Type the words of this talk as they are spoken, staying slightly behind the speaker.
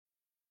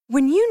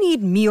When you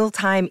need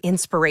mealtime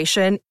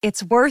inspiration,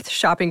 it's worth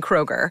shopping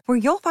Kroger, where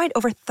you'll find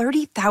over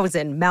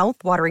 30,000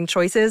 mouth-watering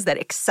choices that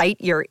excite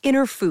your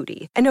inner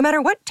foodie. And no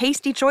matter what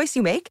tasty choice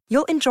you make,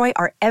 you'll enjoy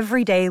our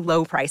everyday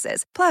low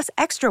prices, plus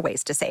extra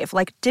ways to save,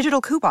 like digital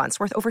coupons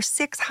worth over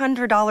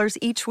 $600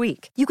 each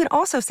week. You can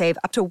also save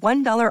up to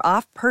 $1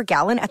 off per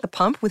gallon at the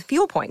pump with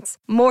fuel points.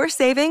 More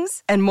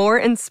savings and more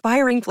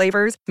inspiring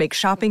flavors make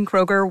shopping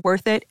Kroger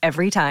worth it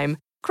every time.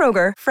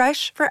 Kroger,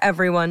 fresh for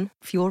everyone.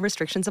 Fuel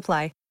restrictions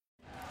apply.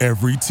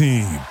 Every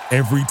team,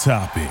 every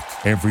topic,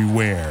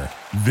 everywhere.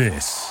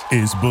 This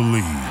is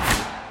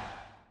Believe.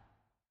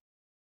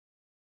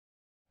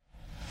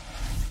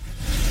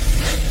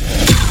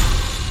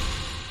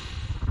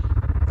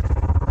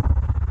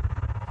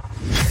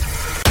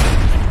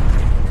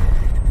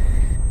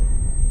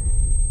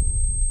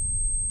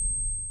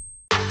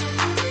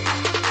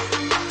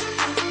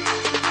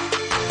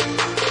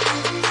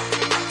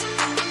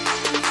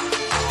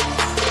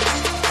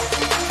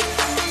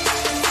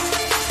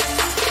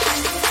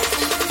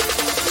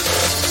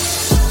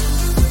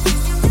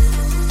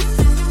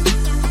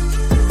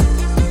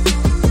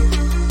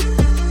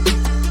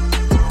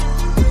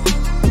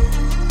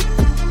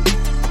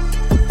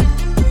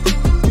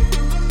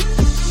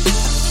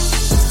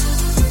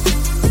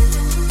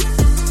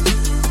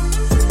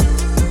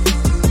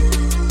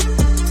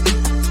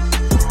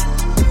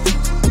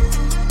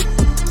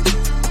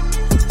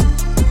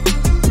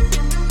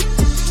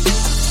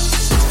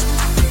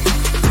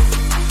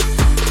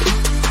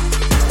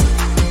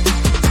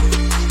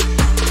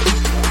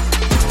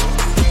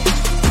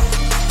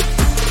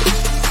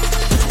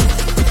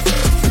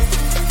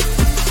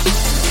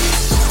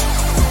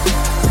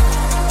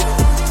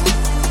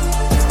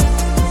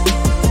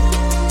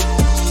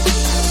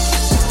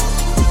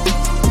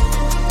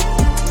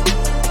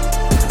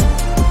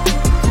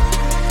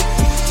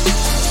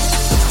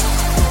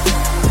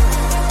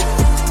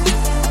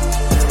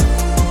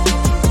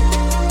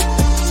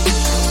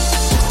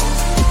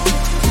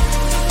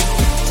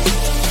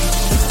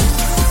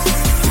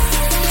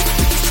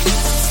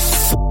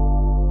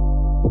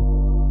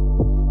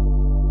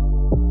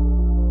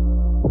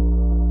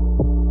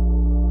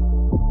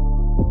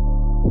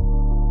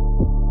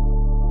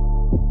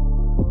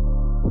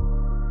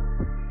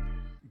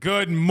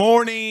 Good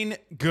morning,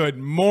 good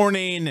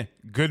morning,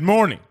 good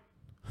morning.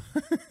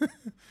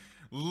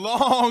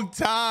 Long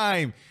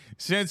time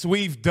since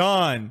we've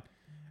done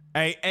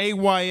a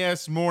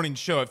AYS morning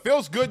show. It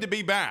feels good to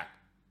be back.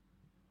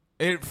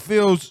 It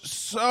feels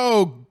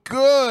so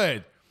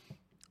good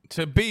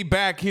to be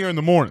back here in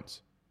the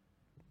mornings.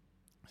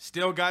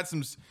 Still got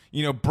some,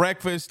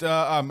 breakfast,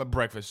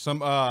 some,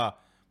 what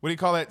do you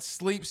call that?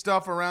 Sleep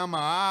stuff around my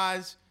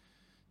eyes.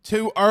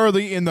 Too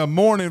early in the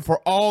morning for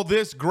all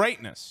this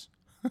greatness.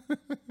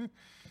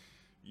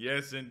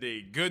 Yes,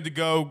 indeed. Good to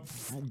go.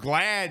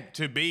 Glad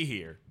to be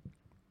here.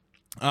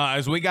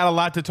 As we got a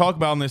lot to talk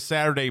about on this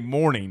Saturday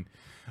morning.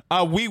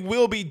 We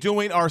will be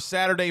doing our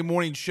Saturday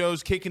morning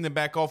shows, kicking them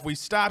back off. We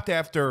stopped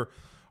after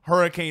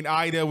Hurricane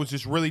Ida. It was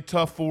just really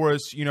tough for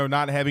us,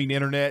 not having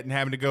internet and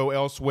having to go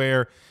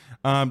elsewhere.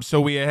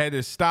 So we had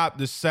to stop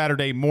the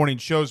Saturday morning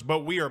shows. But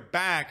we are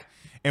back,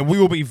 and we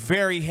will be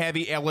very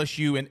heavy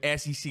LSU and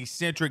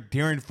SEC-centric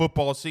during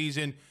football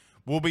season.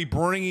 We'll be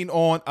bringing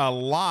on a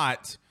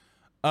lot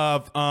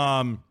of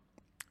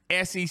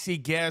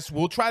SEC guests.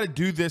 We'll try to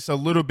do this a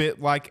little bit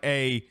like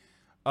a,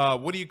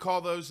 what do you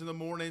call those in the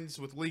mornings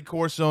with Lee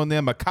Corso and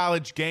them? A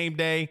college game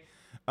day.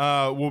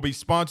 Will be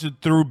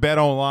sponsored through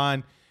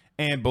BetOnline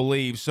and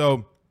Believe.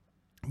 So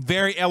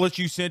very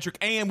LSU-centric.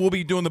 And we'll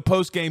be doing the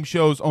post-game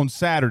shows on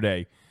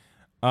Saturday.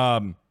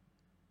 Hold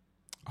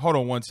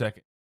on one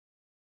second.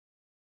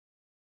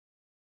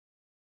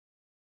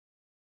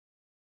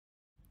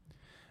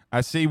 I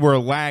see we're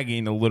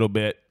lagging a little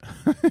bit.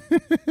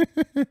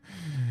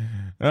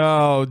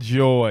 Oh,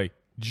 joy.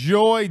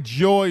 Joy,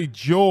 joy,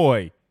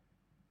 joy.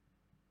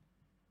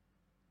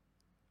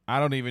 I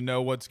don't even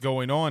know what's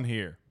going on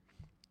here.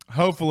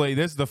 Hopefully,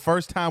 this is the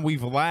first time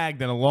we've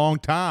lagged in a long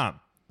time.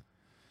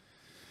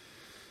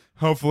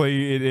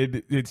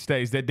 Hopefully, it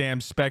stays. That damn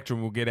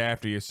Spectrum will get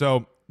after you.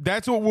 So,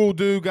 that's what we'll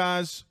do,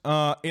 guys,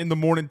 in the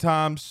morning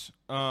times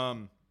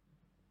on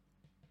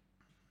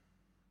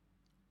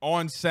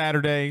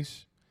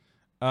Saturdays.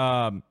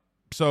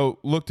 So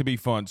look to be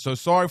fun. So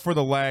sorry for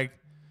the lag.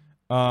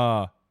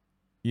 Yeah.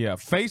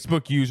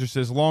 Facebook user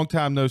says, long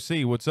time no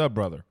see. What's up,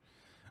 brother?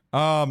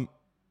 Not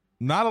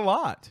a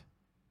lot.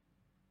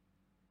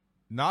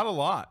 Not a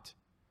lot.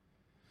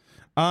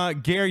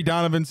 Gary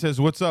Donovan says,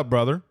 what's up,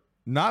 brother?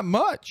 Not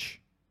much.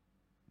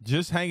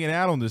 Just hanging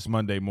out on this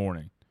Monday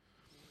morning.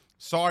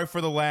 Sorry for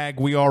the lag.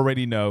 We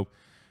already know.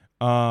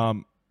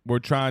 We're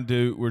trying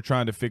to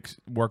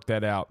work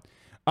that out.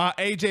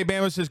 AJ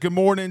Bama says, good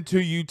morning to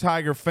you,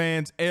 Tiger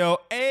fans.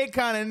 L.A.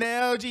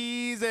 Conanel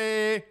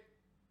Jeezy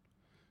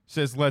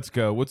says, let's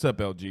go. What's up,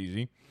 L.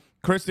 Jeezy?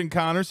 Kristen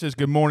Connor says,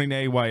 good morning,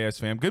 AYS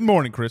fam. Good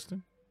morning,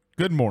 Kristen.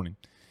 Good morning.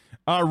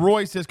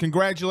 Roy says,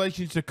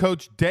 congratulations to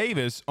Coach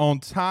Davis on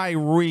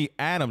Tyree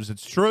Adams.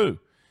 It's true.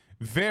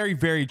 Very,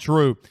 very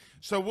true.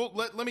 So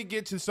let me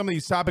get to some of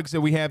these topics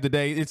that we have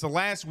today. It's the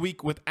last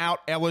week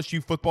without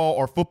LSU football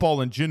or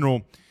football in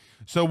general.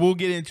 So we'll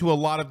get into a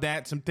lot of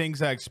that, some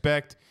things I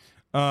expect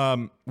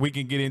we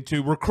can get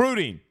into.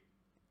 Recruiting.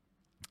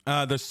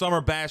 The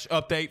Summer Bash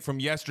update from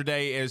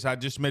yesterday, as I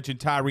just mentioned,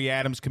 Tyree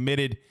Adams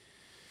committed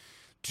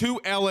to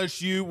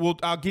LSU.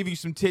 I'll give you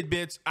some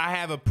tidbits. I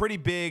have a pretty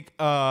big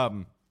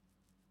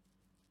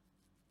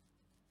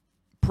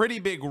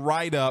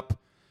write-up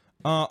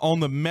on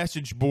the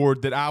message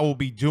board that I will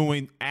be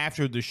doing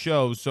after the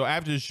show. So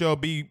after the show,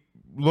 be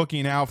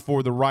looking out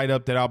for the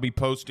write-up that I'll be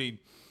posting,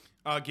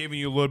 giving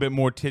you a little bit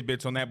more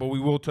tidbits on that, but we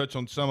will touch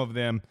on some of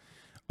them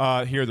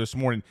here this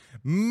morning.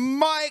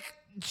 Mike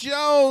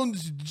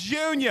Jones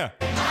Jr.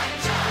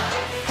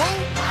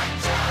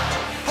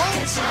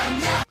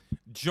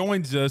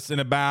 joins us in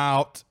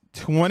about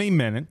 20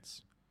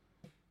 minutes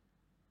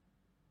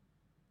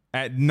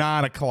at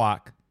 9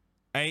 o'clock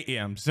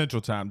a.m.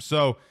 Central Time.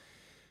 So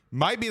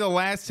might be the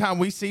last time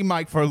we see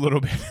Mike for a little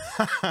bit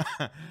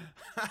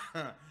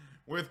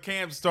with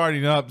camp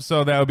starting up,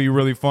 so that would be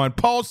really fun.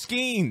 Paul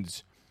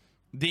Skeens,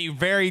 the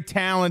very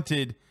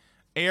talented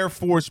Air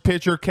Force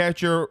pitcher,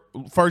 catcher,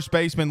 first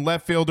baseman,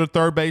 left fielder,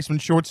 third baseman,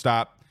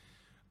 shortstop,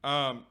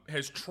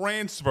 has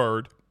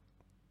transferred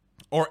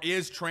or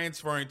is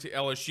transferring to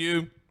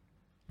LSU.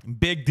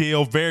 Big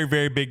deal, very,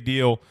 very big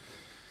deal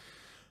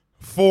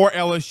for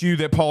LSU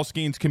that Paul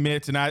Skeens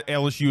commits, and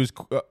LSU is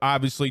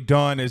obviously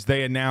done as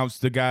they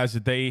announced the guys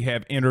that they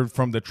have entered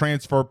from the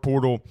transfer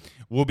portal.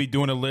 We'll be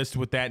doing a list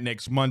with that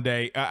next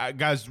Monday.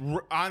 Guys,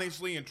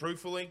 honestly and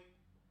truthfully,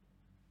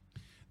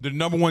 the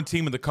number one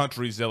team in the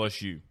country is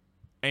LSU.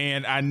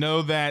 And I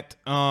know that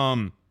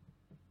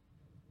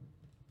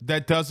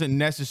that doesn't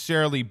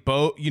necessarily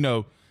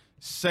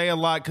say a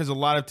lot, because a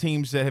lot of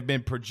teams that have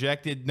been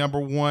projected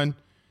number one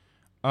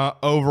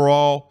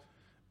overall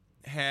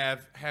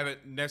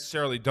haven't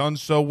necessarily done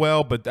so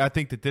well, but I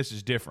think that this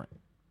is different.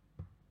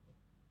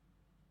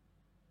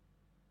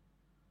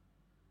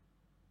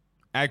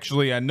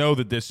 Actually, I know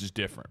that this is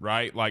different,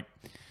 right?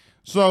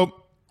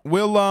 So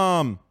we're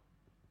going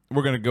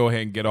to go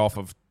ahead and get off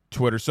of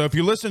Twitter. So if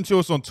you listen to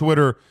us on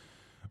Twitter,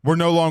 we're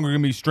no longer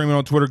going to be streaming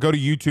on Twitter. Go to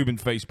YouTube and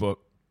Facebook,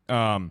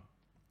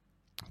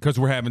 because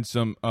we're having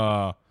some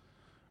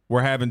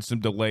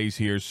delays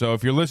here. So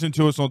if you're listening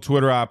to us on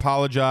Twitter, I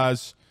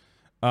apologize.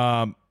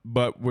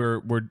 But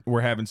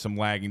we're having some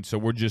lagging, so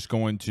we're just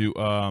going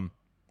to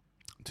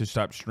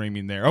stop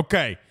streaming there.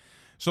 Okay,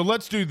 so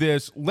let's do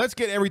this. Let's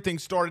get everything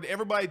started.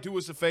 Everybody, do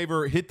us a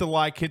favor: hit the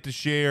like, hit the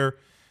share.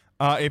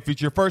 If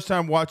it's your first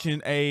time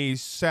watching a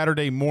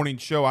Saturday morning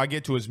show, I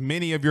get to as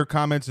many of your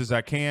comments as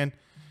I can.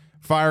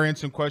 Fire in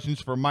some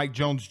questions for Mike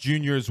Jones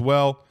Jr. as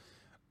well.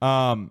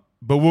 But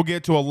we'll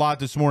get to a lot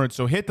this morning.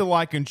 So hit the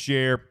like and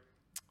share.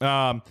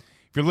 If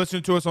you're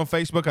listening to us on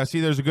Facebook, I see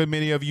there's a good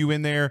many of you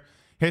in there.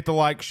 Hit the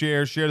like,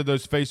 share to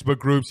those Facebook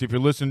groups. If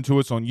you're listening to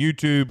us on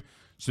YouTube,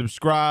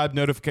 subscribe,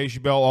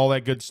 notification bell, all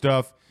that good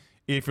stuff.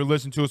 If you're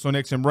listening to us on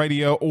XM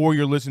Radio or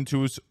you're listening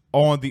to us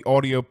on the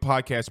audio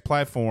podcast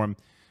platform,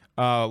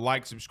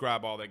 like,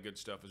 subscribe, all that good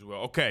stuff as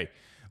well. Okay,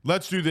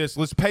 let's do this.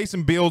 Let's pay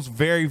some bills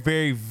very,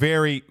 very,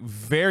 very,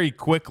 very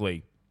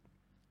quickly,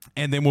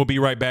 and then we'll be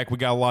right back. We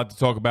got a lot to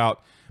talk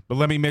about, but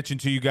let me mention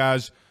to you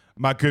guys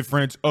my good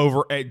friends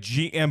over at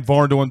GM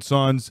Varndorf &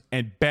 Sons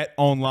and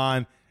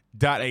BetOnline.ag.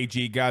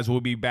 Guys,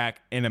 we'll be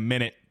back in a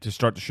minute to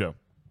start the show.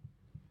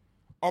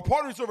 Our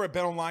partners over at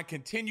BetOnline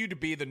continue to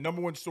be the number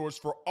one source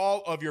for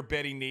all of your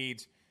betting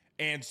needs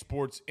and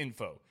sports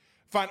info.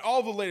 Find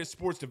all the latest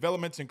sports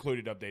developments,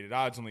 including updated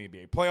odds on the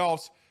NBA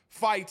playoffs,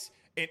 fights,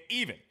 and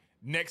even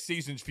next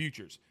season's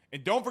futures.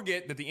 And don't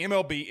forget that the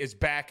MLB is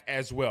back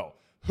as well.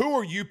 Who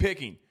are you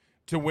picking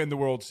to win the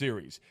World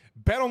Series?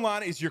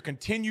 BetOnline is your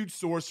continued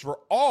source for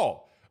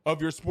all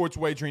of your sports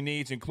wagering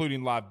needs,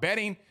 including live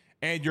betting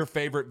and your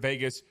favorite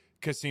Vegas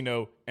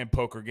casino and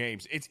poker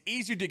games. It's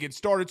easy to get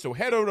started, so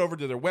head on over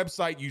to their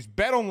website. Use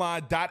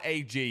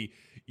betonline.ag.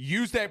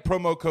 Use that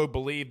promo code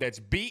BELIEVE. That's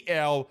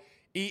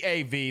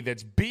BLEAV.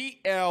 That's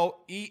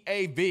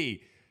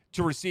BLEAV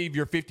to receive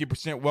your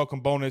 50% welcome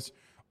bonus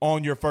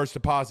on your first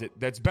deposit.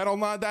 That's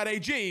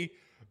betonline.ag.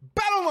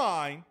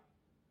 Betonline.ag.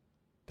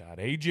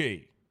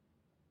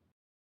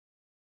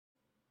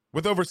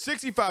 With over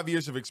 65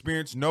 years of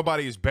experience,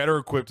 nobody is better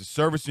equipped to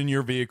service in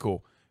your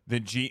vehicle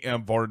than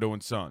GM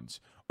Varndorf & Sons.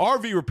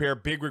 RV repair,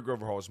 big rig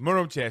overhauls,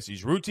 motorhome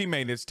chassis, routine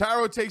maintenance, tire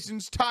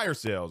rotations, tire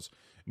sales.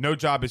 No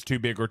job is too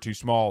big or too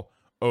small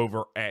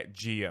over at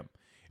GM.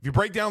 If you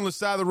break down on the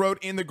side of the road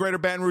in the greater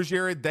Baton Rouge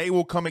area, they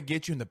will come and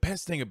get you. And the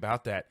best thing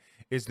about that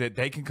is that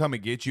they can come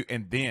and get you,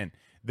 and then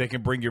they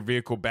can bring your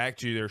vehicle back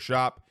to their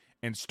shop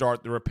and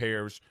start the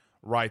repairs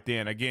right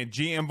then. Again,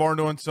 GM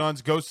Varndorf &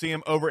 Sons. Go see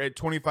them over at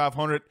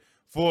 2500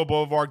 Fuller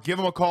Boulevard. Give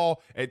them a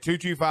call at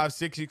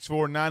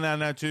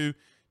 225-664-9992.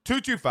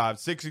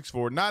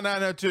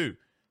 225-664-9992.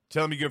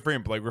 Tell them your good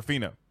friend Blake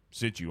Ruffino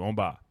sent you on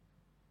by.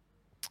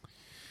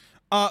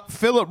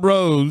 Phillip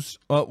Rose.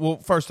 Well,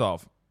 first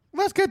off,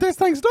 let's get this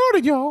thing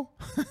started, y'all.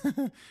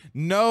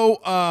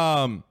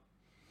 No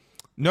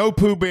No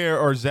Pooh Bear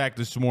or Zach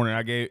this morning.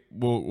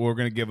 We're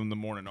going to give them the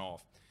morning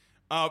off.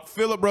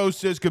 Philip Rose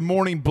says, good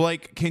morning,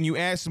 Blake. Can you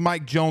ask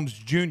Mike Jones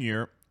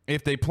Jr.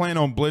 if they plan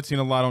on blitzing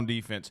a lot on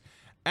defense?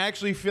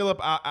 Actually, Philip,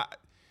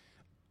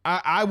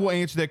 I will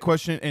answer that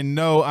question, and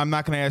no, I'm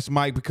not going to ask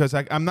Mike because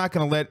I'm not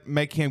going to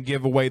make him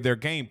give away their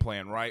game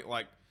plan, right?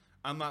 Like,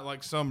 I'm not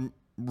like some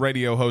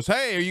radio host.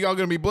 Hey, are you all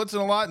going to be blitzing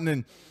a lot? And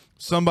then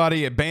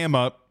somebody at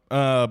Bama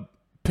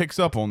picks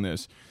up on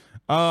this,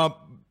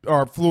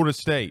 or Florida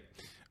State.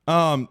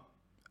 I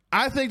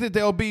think that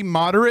they'll be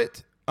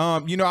moderate.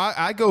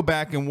 I go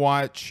back and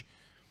watch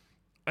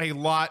a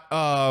lot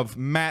of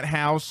Matt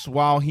House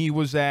while he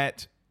was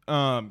at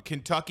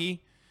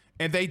Kentucky,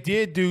 and they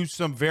did do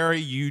some very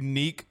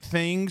unique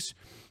things.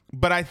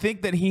 But I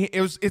think that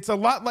it's a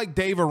lot like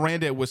Dave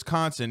Aranda at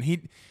Wisconsin.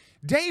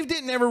 Dave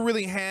didn't ever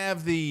really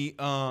have the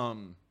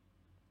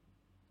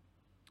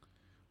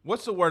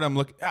what's the word I'm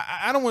looking?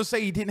 I don't want to say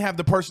he didn't have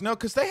the personnel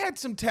because they had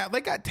some talent.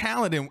 They got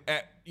talent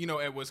at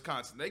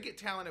Wisconsin. They get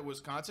talent at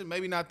Wisconsin.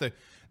 Maybe not the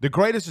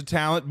greatest of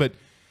talent, but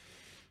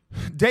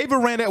Dave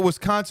Aranda at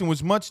Wisconsin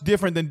was much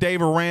different than Dave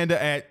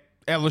Aranda at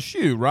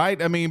LSU, right?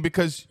 I mean,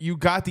 because you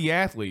got the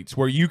athletes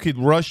where you could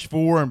rush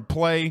for and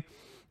play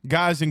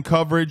guys in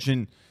coverage,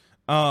 and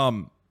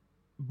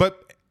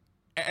but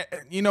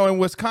in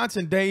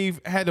Wisconsin, Dave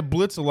had to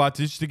blitz a lot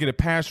just to get a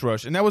pass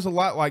rush, and that was a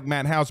lot like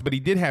Matt House, but he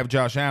did have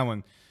Josh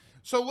Allen.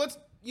 So let's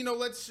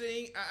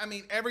see. I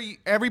mean,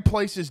 every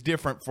place is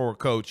different for a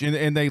coach,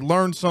 and they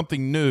learn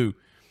something new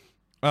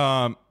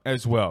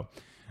as well.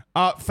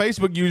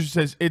 Facebook user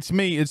says, it's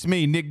me,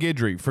 Nick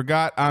Guidry.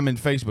 Forgot I'm in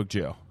Facebook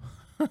jail.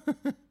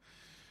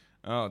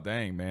 Oh,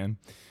 dang, man.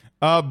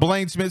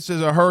 Blaine Smith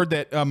says, I heard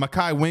that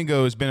Mekhi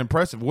Wingo has been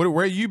impressive.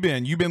 Where you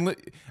been?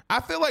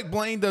 I feel like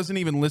Blaine doesn't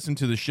even listen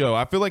to the show.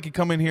 I feel like he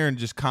come in here and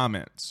just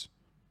comments.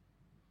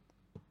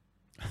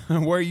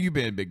 Where you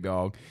been, big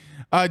dog?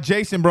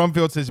 Jason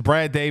Brumfield says,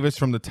 Brad Davis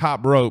from the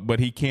top rope,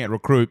 but he can't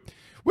recruit.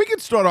 We can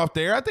start off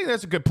there. I think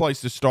that's a good place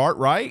to start,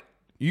 right?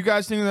 You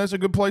guys think that's a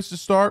good place to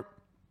start?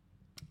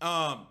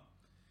 Yeah,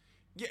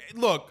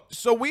 look,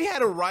 so we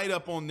had a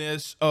write-up on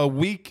this a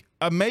week,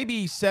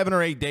 maybe 7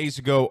 or 8 days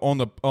ago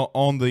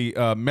on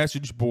the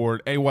message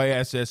board,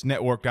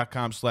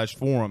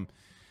 ayssnetwork.com/forum,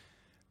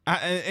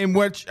 in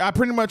which I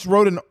pretty much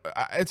wrote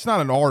it's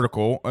not an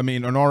article. I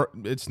mean,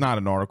 it's not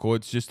an article.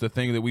 It's just a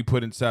thing that we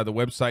put inside the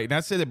website. And I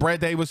said that Brad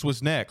Davis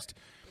was next.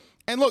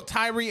 And look,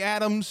 Tyree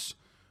Adams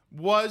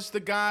was the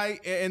guy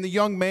and the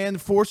young man,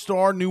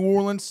 4-star New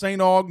Orleans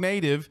St. Aug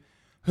native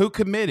who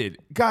committed.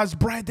 Guys,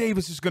 Brad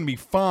Davis is going to be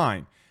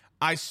fine.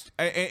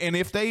 And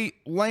if they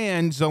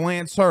land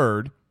Zalance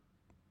Hurd,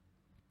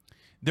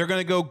 they're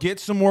going to go get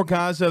some more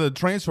guys out of the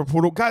transfer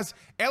portal. Guys,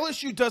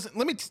 LSU doesn't.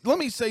 Let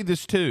me say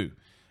this too,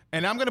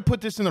 and I'm going to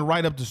put this in the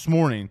write-up this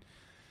morning.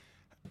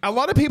 A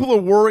lot of people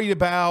are worried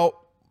about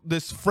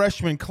this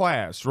freshman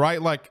class,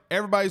 right? Like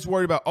everybody's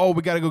worried about,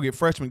 we got to go get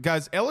freshmen.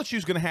 Guys,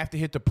 LSU's going to have to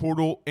hit the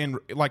portal in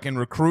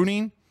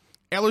recruiting.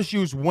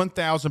 LSU is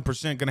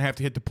 1,000% going to have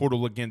to hit the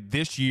portal again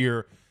this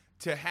year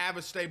to have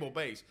a stable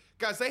base.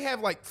 Guys, they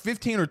have like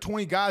 15 or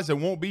 20 guys that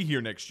won't be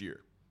here next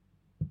year.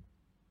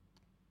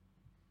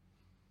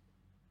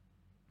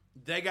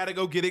 They got to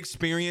go get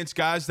experienced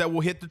guys that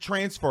will hit the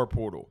transfer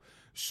portal.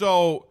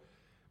 So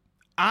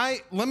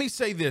let me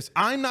say this.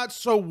 I'm not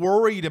so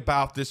worried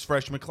about this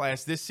freshman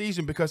class this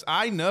season because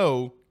I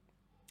know,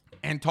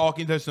 and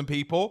talking to some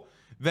people,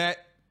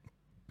 that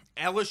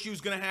LSU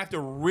is going to have to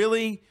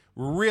really,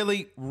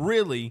 really,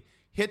 really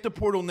hit the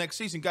portal next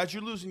season. Guys,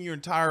 you're losing your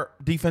entire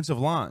defensive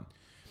line.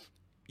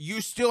 You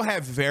still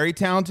have very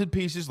talented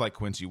pieces like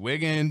Quincy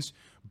Wiggins,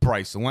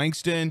 Bryce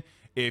Langston.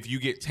 If you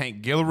get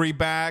Tank Guillory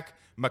back,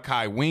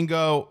 Mekhi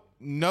Wingo,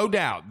 no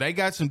doubt. They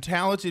got some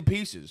talented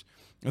pieces.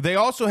 They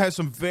also have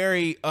some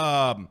very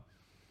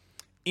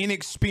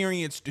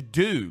inexperienced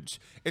dudes.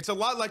 It's a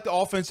lot like the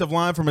offensive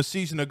line from a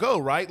season ago,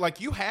 right?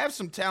 Like you have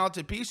some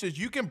talented pieces.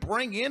 You can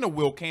bring in a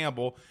Will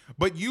Campbell,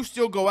 but you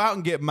still go out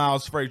and get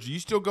Miles Frazier. You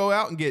still go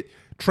out and get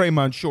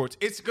Traymon Shorts.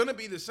 It's going to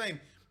be the same.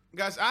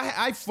 Guys,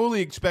 I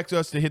fully expect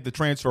us to hit the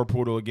transfer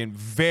portal again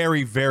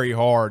very, very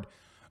hard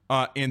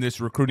in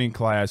this recruiting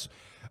class.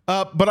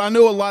 But I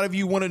know a lot of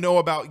you want to know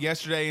about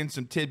yesterday and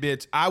some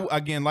tidbits.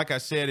 Again, like I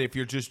said, if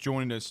you're just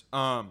joining us,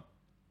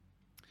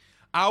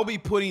 I'll be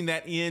putting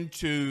that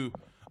into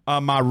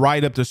my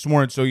write-up this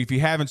morning. So if you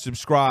haven't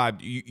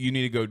subscribed, you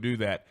need to go do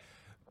that.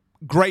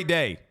 Great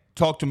day.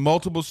 Talked to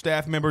multiple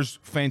staff members.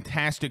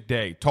 Fantastic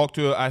day. Talked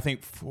to, I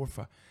think, 4 or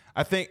 5.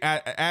 I think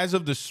as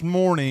of this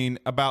morning,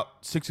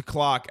 about 6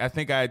 o'clock, I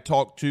think I had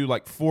talked to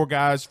like 4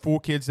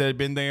 kids that had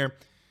been there.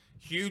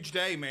 Huge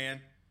day, man.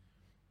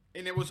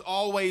 And it was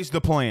always the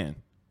plan,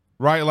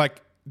 right?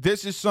 Like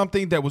this is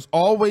something that was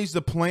always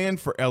the plan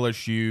for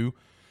LSU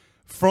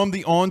from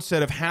the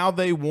onset of how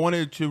they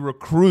wanted to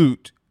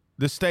recruit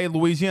the state of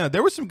Louisiana.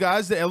 There were some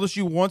guys that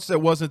LSU wants that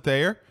wasn't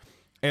there.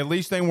 At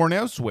least they weren't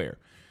elsewhere.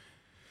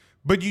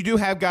 But you do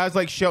have guys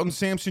like Shelton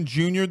Sampson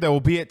Jr. that will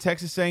be at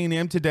Texas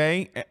A&M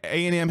today.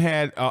 A&M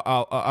had,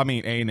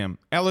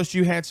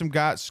 LSU had some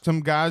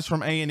guys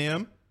from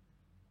A&M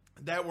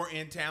that were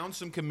in town,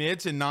 some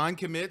commits and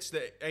non-commits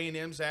that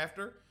A&M's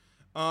after.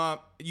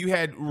 You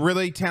had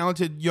really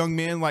talented young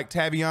men like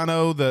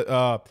Taviano,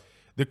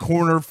 the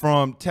corner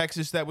from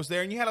Texas that was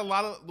there, and you had a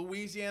lot of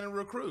Louisiana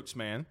recruits,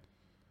 man.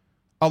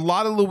 A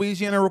lot of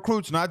Louisiana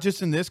recruits, not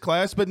just in this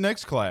class, but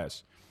next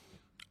class.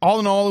 All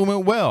in all, it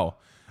went well.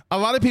 A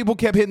lot of people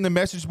kept hitting the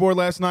message board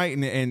last night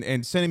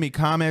and sending me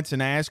comments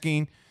and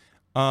asking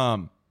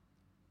how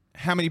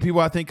many people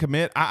I think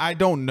commit. I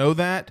don't know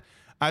that.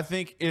 I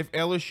think if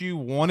LSU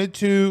wanted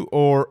to,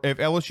 or if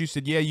LSU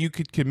said, yeah, you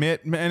could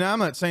commit, and I'm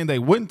not saying they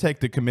wouldn't take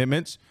the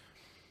commitments,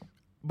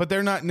 but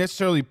they're not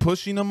necessarily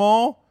pushing them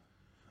all,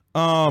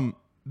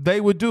 they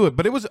would do it.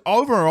 But it was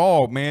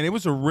overall, man, it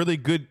was a really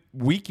good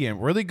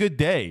weekend, really good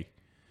day.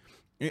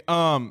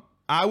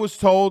 I was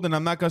told, and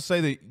I'm not going to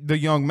say the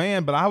young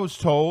man, but I was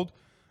told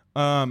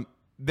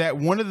that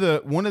one of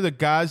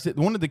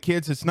the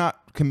kids that's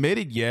not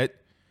committed yet,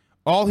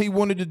 all he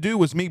wanted to do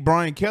was meet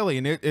Brian Kelly,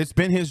 and it's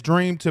been his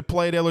dream to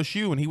play at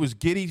LSU, and he was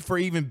giddy for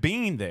even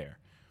being there.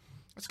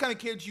 That's the kind of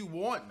kids you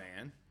want,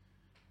 man.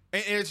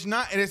 And it's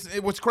not.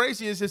 And what's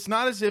crazy is it's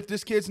not as if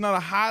this kid's not a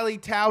highly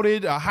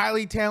touted, a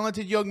highly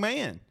talented young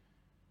man.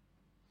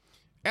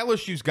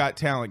 LSU's got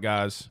talent,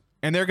 guys,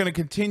 and they're going to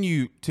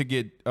continue to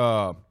get.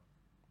 They're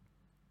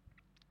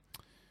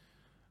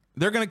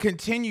going to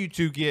continue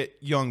to get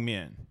young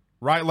men,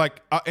 right?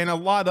 Like, and a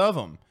lot of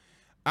them.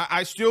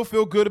 I still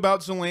feel good about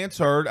Zalance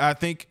Hurd. I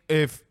think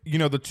if,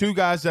 the two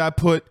guys that I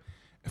put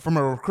from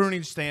a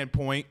recruiting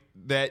standpoint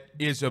that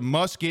is a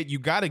must get, you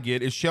got to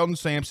get, is Sheldon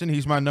Sampson.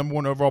 He's my number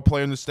one overall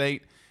player in the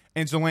state,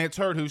 and Zalance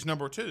Hurd, who's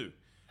number 2.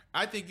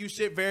 I think you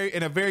sit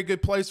in a very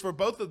good place for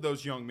both of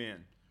those young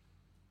men.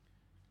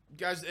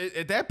 Guys,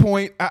 at that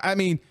point, I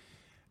mean,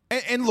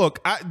 and look,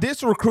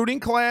 this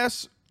recruiting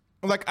class,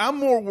 like, I'm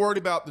more worried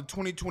about the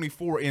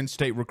 2024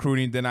 in-state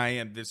recruiting than I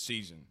am this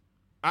season.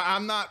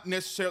 I'm not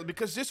necessarily,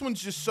 because this one's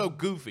just so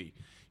goofy.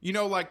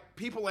 Like,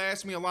 people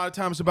ask me a lot of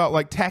times about,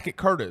 like, Tackett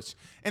Curtis.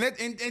 And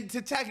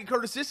to Tackett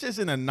Curtis, this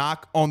isn't a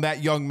knock on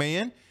that young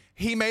man.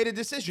 He made a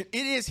decision.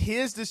 It is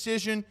his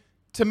decision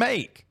to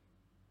make.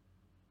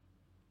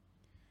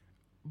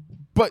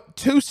 But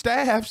 2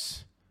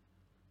 staffs,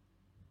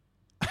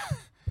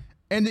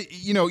 and,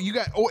 you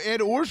got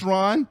Ed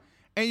Orgeron,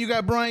 and you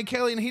got Brian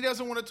Kelly, and he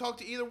doesn't want to talk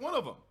to either one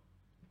of them.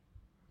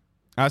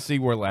 I see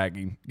we're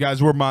lagging.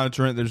 Guys, we're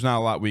monitoring. There's not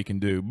a lot we can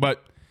do.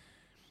 But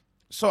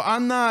so I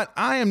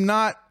am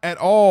not at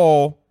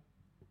all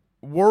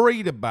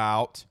worried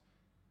about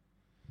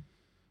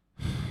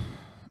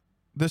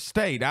the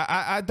state.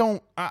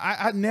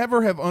 I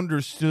never have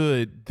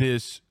understood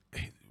this.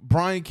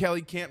 Brian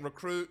Kelly can't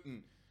recruit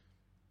and,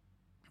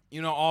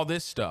 all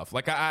this stuff.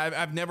 Like,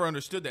 I've never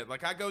understood that.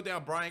 Like, I go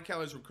down Brian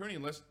Kelly's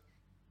recruiting list.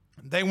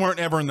 They weren't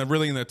ever in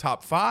the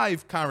top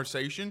 5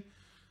 conversation.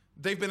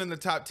 They've been in the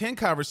top 10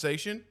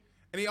 conversation,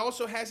 and he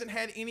also hasn't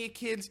had any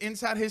kids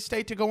inside his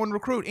state to go and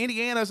recruit.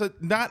 Indiana's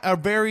not a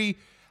very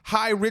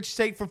high, rich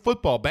state for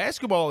football.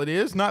 Basketball it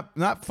is,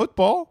 not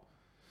football.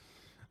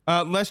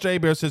 Lester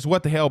Abear says,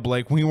 what the hell,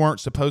 Blake? We weren't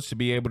supposed to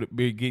be able to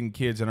be getting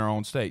kids in our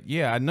own state.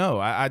 Yeah, I know.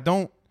 I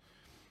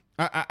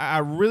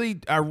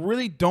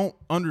really don't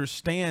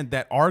understand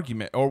that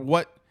argument or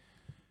what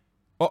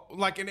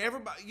like, and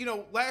everybody,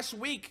 last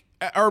week,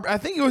 or I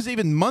think it was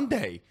even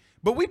Monday,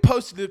 but we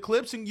posted the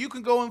clips, and you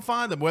can go and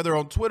find them, whether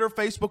on Twitter,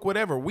 Facebook,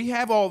 whatever. We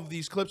have all of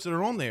these clips that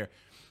are on there.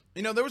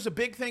 There was a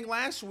big thing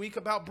last week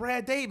about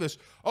Brad Davis.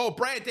 Oh,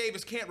 Brad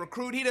Davis can't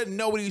recruit. He doesn't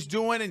know what he's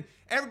doing, and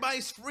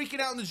everybody's freaking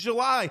out in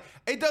July.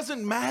 It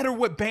doesn't matter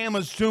what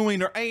Bama's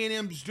doing or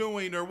A&M's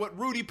doing or what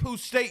Rudy Poo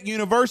State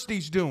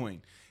University's doing.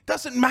 It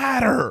doesn't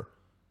matter.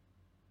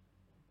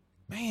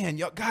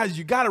 Man, guys,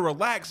 you got to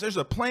relax. There's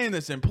a plan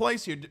that's in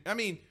place here. I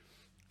mean,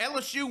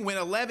 LSU went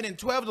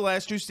 11-12 the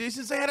last 2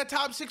 seasons. They had a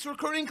top 6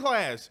 recruiting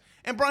class,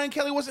 and Brian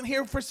Kelly wasn't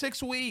here for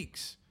 6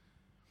 weeks.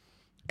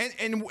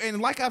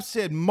 And like I've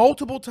said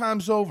multiple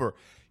times over,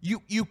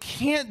 you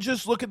can't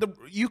just look at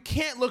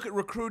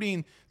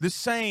recruiting the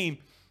same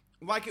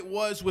like it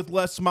was with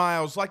Les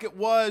Miles, like it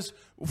was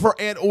for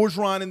Ed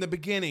Orgeron in the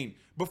beginning,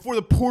 before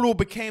the portal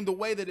became the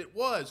way that it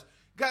was.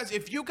 Guys,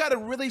 if you got a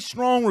really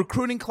strong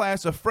recruiting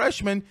class of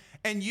freshmen,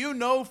 and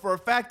for a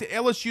fact that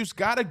LSU's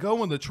got to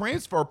go in the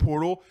transfer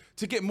portal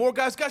to get more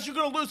guys, you're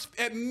going to lose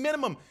at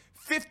minimum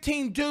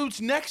 15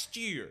 dudes next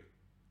year.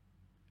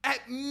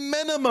 At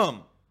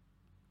minimum.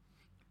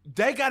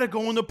 They got to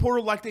go in the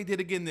portal like they did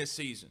again this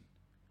season.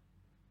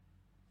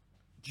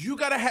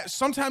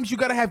 Sometimes you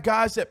got to have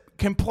guys that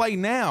can play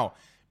now.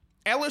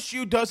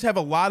 LSU does have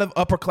a lot of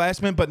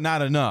upperclassmen, but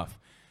not enough.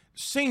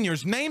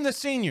 Seniors, name the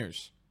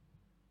seniors.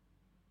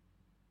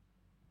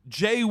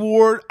 Jay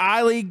Ward,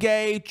 Eiley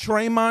Gay,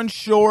 Tremont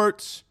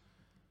Shorts,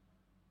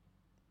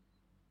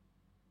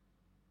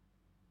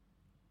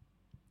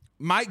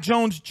 Mike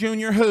Jones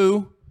Jr.,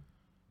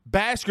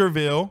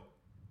 Baskerville,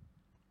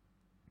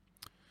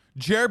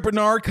 Jared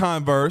Bernard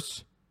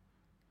Converse,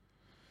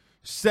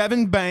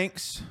 Seven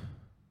Banks,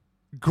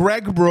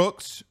 Greg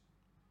Brooks,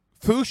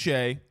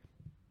 Fouché.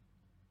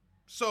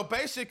 So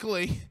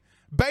basically,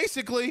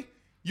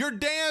 your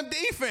damn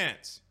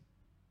defense.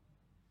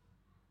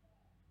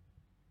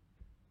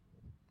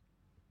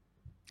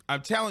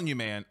 I'm telling you,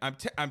 man. I'm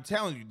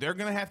telling you, they're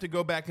going to have to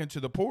go back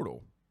into the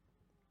portal.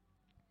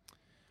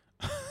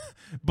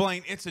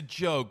 Blaine, it's a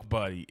joke,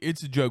 buddy.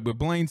 It's a joke. But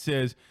Blaine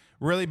says,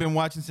 really been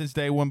watching since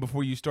day one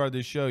before you started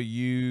this show.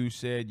 You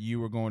said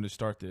you were going to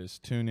start this.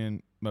 Tune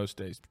in most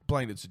days.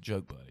 Blaine, it's a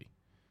joke, buddy.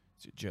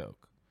 It's a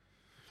joke.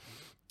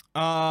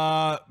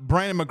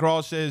 Brandon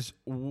McGraw says,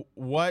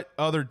 what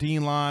other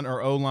D-line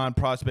or O-line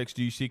prospects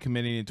do you see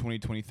committing in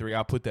 2023?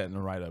 I'll put that in the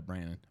write-up,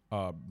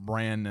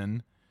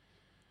 Brandon.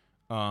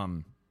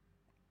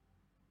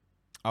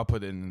 I'll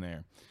put it in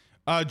there.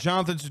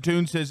 Jonathan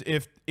Satoon says,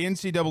 if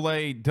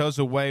NCAA does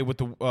away with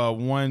the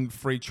one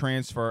free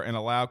transfer and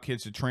allow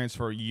kids to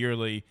transfer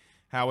yearly,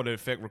 how would it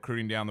affect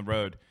recruiting down the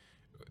road?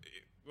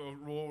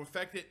 It will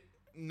affect it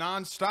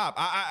nonstop.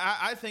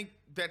 I think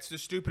that's the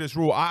stupidest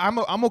rule.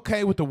 I'm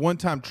okay with the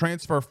one-time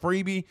transfer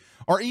freebie,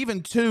 or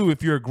even two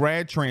if you're a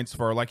grad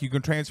transfer, like you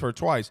can transfer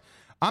twice.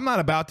 I'm not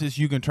about this.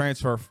 You can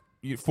transfer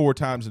 4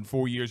 times in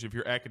 4 years if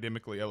you're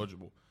academically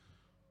eligible.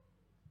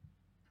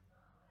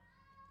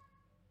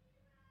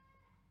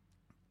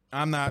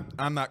 I'm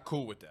not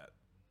cool with that.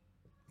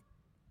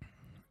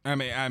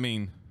 I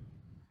mean,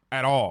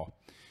 at all.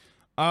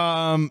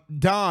 Don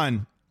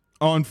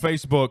on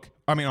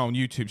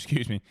YouTube,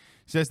 excuse me,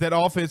 says that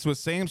offense with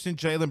Samson,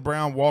 Jaylen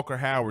Brown, Walker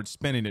Howard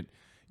spinning it.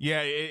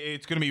 Yeah,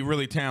 it's going to be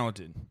really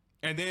talented.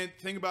 And then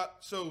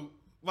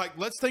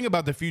let's think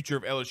about the future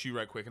of LSU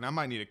right quick, and I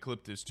might need to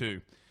clip this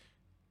too.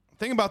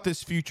 Think about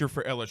this future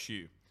for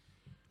LSU.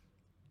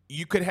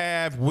 You could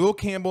have Will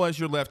Campbell as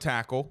your left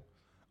tackle.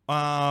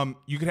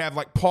 You could have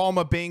like Paul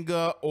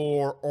Mabenga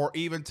or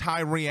even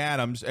Tyree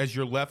Adams as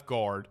your left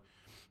guard.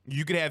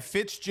 You could have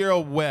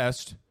Fitzgerald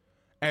West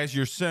as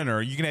your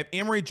center. You can have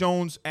Emory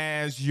Jones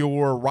as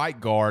your right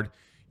guard.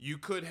 You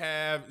could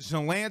have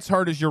Zalance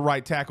Hurt as your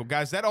right tackle.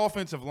 Guys, that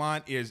offensive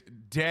line is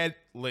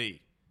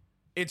deadly.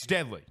 It's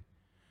deadly.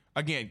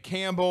 Again,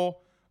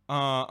 Campbell,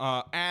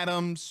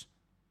 Adams,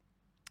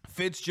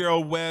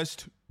 Fitzgerald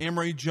West,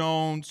 Emory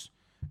Jones,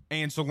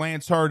 and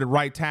Zalance Hurt at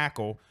right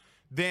tackle.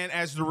 Then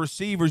as the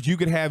receivers, you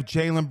could have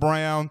Jaylen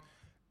Brown,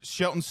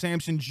 Shelton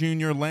Sampson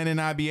Jr., Landon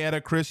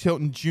Ibieta, Chris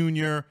Hilton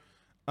Jr.,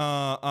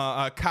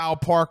 Kyle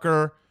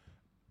Parker.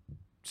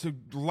 It's a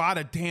lot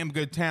of damn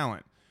good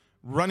talent.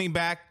 Running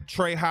back,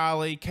 Trey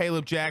Holly,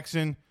 Caleb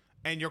Jackson,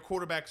 and your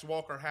quarterback's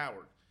Walker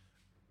Howard.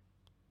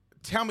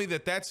 Tell me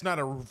that that's not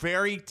a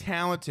very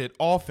talented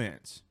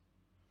offense.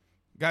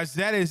 Guys,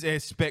 that is a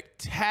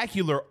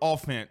spectacular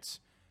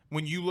offense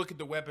when you look at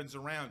the weapons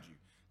around you.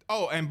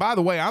 Oh, and by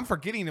the way, I'm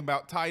forgetting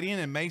about tight end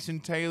and Mason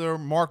Taylor,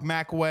 Mark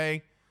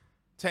McAway,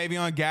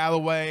 Tavion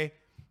Galloway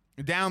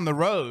down the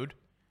road.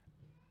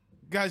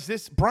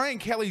 Guys, Brian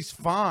Kelly's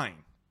fine.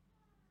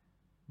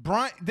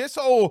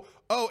 LSU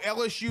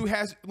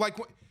has, like,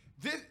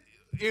 this,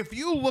 if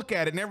you look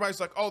at it and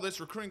everybody's like, oh, this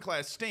recruiting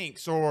class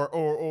stinks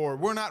or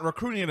we're not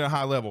recruiting at a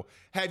high level.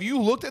 Have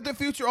you looked at the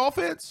future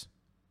offense?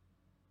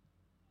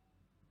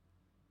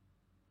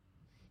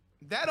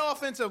 That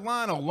offensive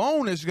line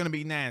alone is going to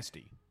be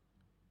nasty.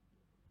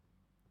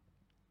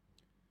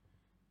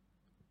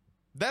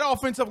 That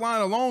offensive line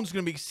alone is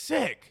going to be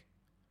sick.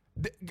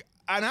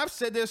 And I've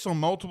said this on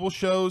multiple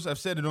shows. I've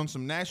said it on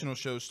some national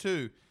shows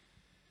too.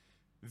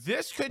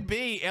 This could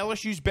be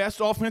LSU's best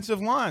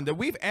offensive line that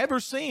we've ever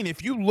seen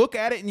if you look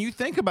at it and you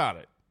think about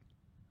it.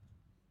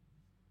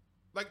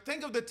 Like,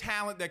 think of the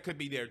talent that could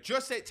be there.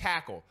 Just at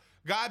tackle.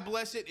 God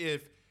bless it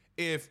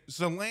if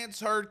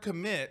Zalance Hurt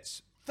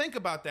commits. Think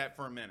about that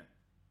for a minute.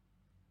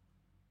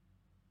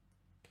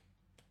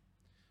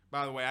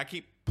 By the way, I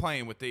keep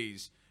playing with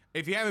these.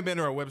 If you haven't been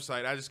to our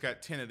website, I just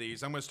got 10 of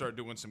these. I'm going to start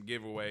doing some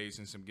giveaways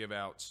and some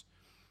give-outs.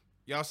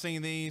 Y'all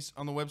seen these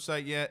on the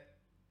website yet?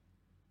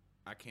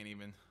 I can't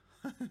even.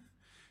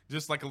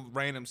 Just like a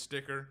random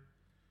sticker.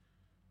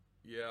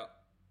 Yeah.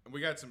 And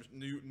we got some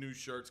new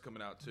shirts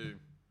coming out too.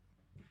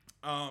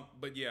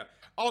 But yeah.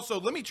 Also,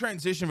 let me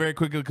transition very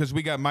quickly because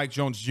we got Mike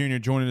Jones Jr.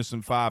 joining us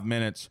in 5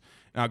 minutes.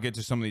 And I'll get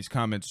to some of these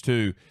comments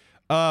too.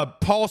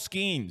 Paul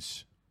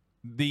Skeens,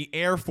 the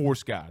Air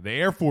Force guy, the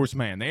Air Force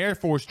man, the Air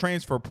Force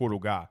transfer portal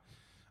guy.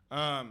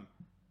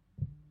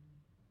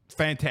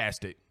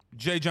 Fantastic.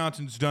 Jay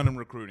Johnson's done in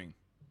recruiting.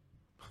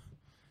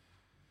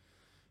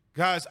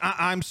 Guys,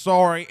 I'm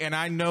sorry, and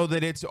I know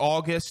that it's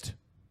August,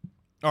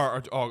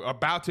 or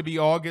about to be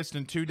August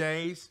in 2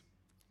 days.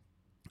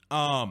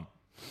 I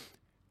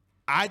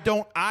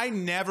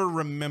never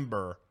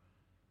remember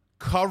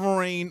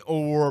covering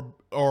or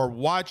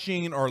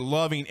watching or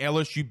loving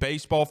LSU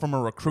baseball from a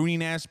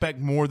recruiting aspect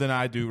more than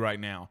I do right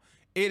now.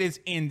 It is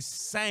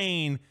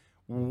insane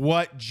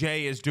what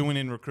Jay is doing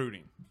in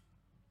recruiting.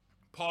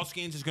 Paul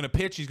Skeens is going to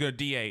pitch. He's going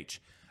to DH.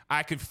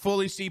 I could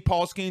fully see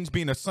Paul Skeens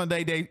being a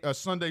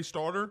Sunday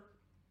starter,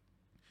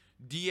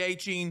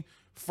 DHing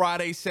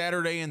Friday,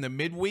 Saturday, in the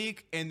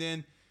midweek, and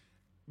then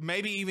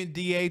maybe even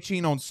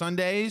DHing on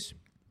Sundays.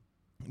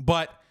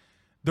 But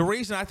the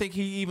reason I think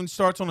he even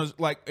starts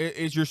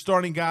is your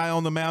starting guy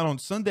on the mound on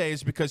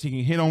Sundays because he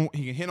can hit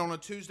on a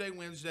Tuesday,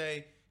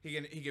 Wednesday. He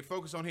can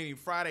focus on hitting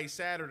Friday,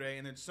 Saturday,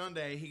 and then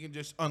Sunday he can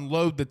just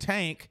unload the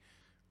tank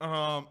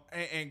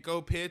and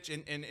go pitch,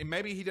 and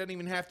maybe he doesn't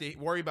even have to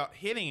worry about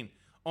hitting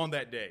on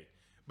that day.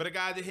 But a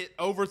guy that hit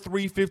over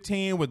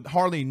 315 with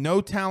hardly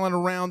no talent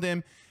around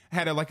him,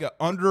 had like a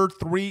under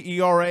 3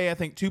 ERA, I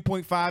think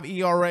 2.5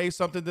 ERA,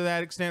 something to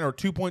that extent, or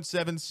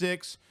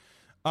 2.76.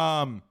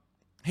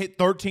 Hit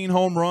 13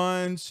 home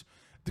runs.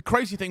 The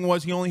crazy thing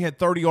was he only had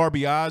 30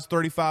 RBIs,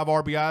 35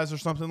 RBIs or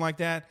something like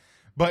that,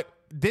 but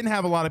didn't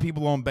have a lot of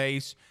people on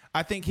base.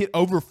 I think hit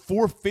over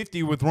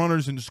 450 with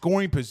runners in the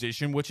scoring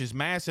position, which is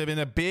massive, and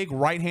a big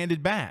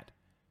right-handed bat.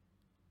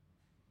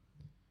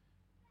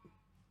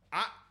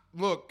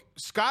 Look,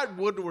 Scott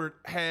Woodward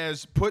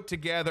has put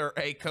together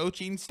a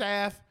coaching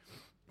staff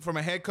from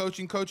a head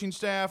coaching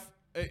staff,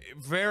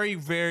 very,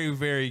 very,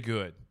 very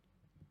good.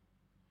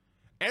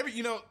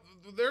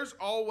 There's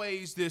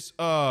always this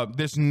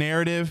this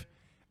narrative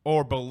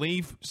or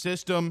belief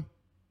system,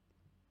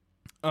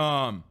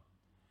 and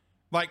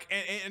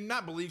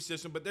not belief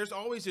system, but there's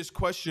always this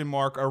question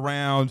mark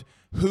around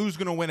who's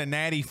going to win a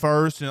Natty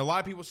first, and a lot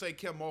of people say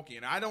Kim Mulkey,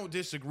 and I don't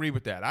disagree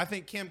with that. I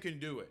think Kim can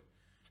do it.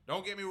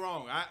 Don't get me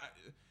wrong.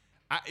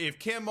 If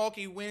Kim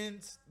Mulkey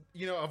wins,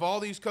 of all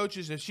these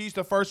coaches, if she's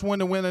the first one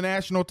to win a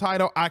national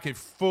title, I could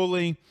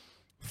fully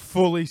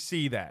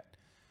see that.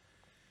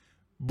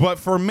 But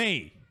for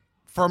me,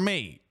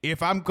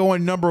 if I'm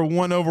going number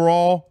one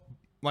overall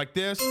like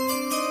this,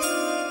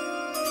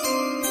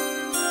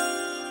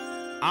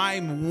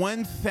 I'm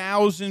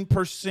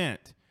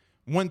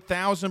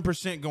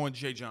 1,000% going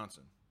Jay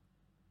Johnson.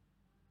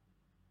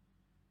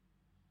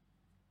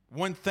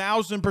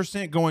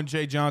 1,000% going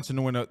Jay Johnson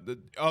to win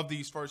of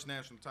these first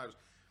national titles.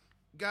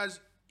 Guys,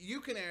 you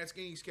can ask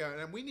any scout,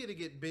 and we need to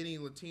get Benny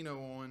Latino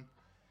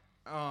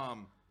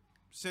on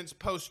since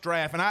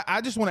post-draft. And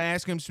I just want to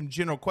ask him some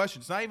general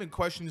questions, not even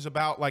questions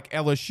about like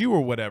LSU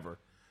or whatever,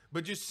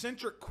 but just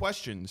centric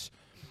questions.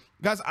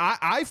 Guys,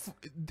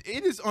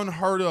 it is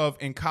unheard of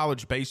in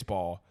college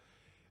baseball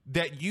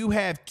that you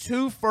have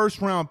 2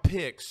 first-round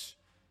picks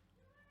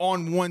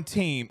on one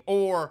team,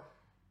 or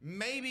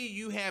maybe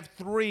you have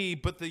 3,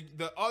 but the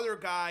other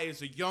guy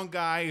is a young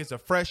guy, is a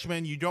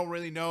freshman. You don't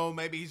really know.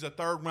 Maybe he's a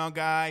third-round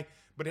guy,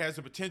 but has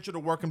the potential to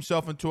work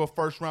himself into a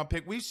first-round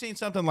pick. We've seen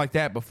something like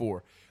that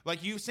before.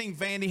 Like you've seen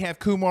Vandy have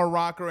Kumar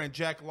Rocker and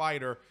Jack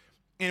Leiter,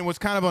 and it was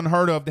kind of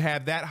unheard of to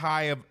have that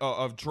high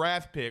of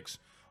draft picks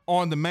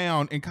on the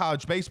mound in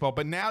college baseball.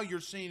 But now you're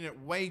seeing it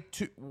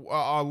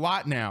a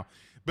lot now.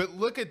 But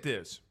look at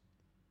this.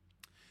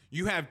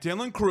 You have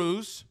Dylan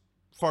Cruz,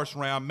 first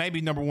round,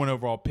 maybe number 1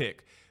 overall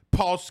pick.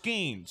 Paul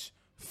Skeens,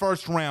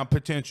 first-round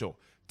potential.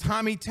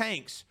 Tommy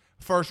Tanks,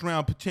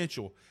 first-round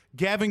potential.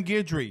 Gavin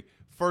Guidry,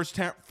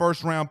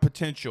 first-round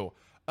potential.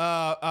 Who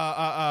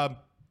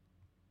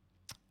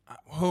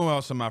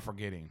else am I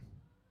forgetting?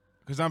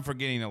 Because I'm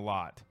forgetting a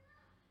lot.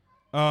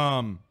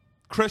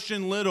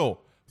 Christian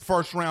Little,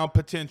 first-round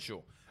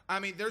potential. I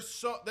mean,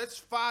 that's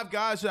 5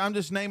 guys that I'm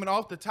just naming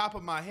off the top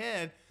of my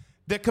head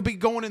that could be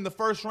going in the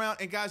first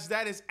round. And, guys,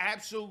 that is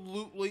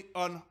absolutely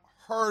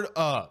unheard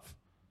of.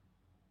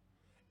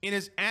 It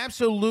is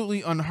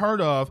absolutely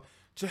unheard of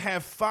to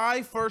have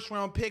 5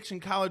 first-round picks in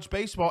college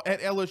baseball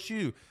at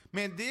LSU.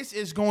 Man, this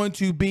is going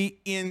to be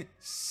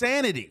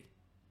insanity.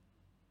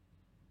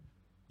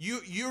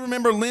 You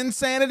remember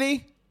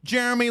Linsanity?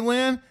 Jeremy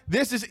Lin?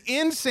 This is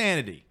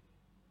insanity.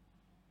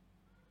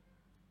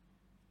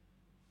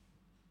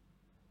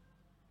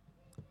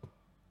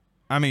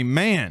 I mean,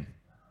 man,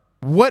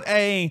 what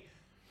a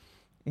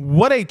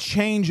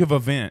change of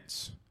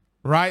events,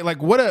 right?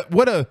 Like what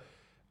a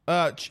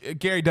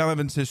Gary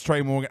Donovan says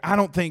Trey Morgan. I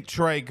don't think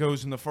Trey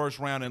goes in the first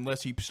round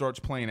unless he starts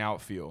playing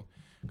outfield.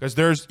 Because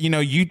there's,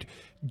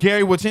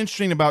 Gary, what's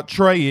interesting about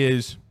Trey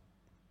is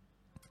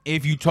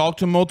if you talk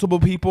to multiple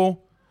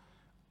people,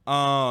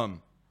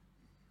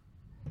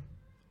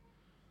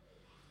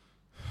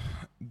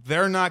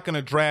 they're not going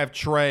to draft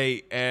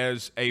Trey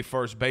as a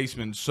first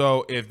baseman.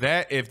 So if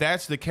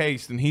that's the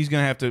case, then he's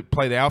going to have to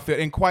play the outfield.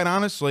 And quite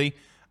honestly,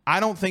 I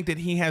don't think that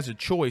he has a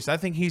choice. I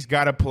think he's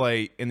got to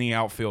play in the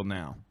outfield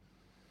now.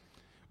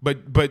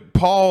 But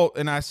Paul,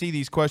 and I see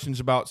these questions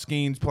about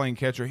Skeens playing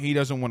catcher. He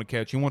doesn't want to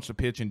catch. He wants to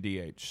pitch in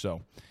DH. So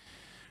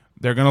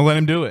they're going to let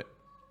him do it.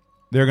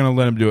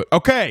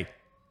 Okay.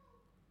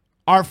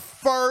 Our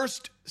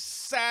first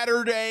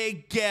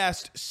Saturday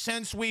guest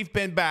since we've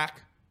been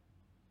back.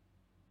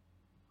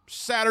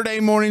 Saturday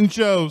morning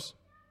shows.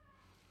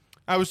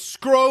 I was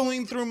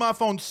scrolling through my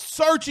phone,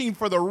 searching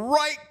for the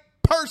right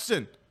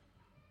person.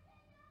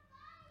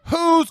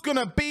 Who's going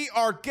to be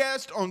our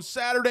guest on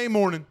Saturday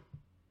morning?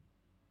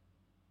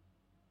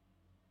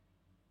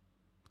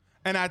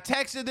 And I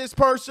texted this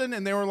person,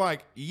 and they were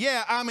like,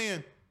 yeah, I'm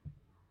in.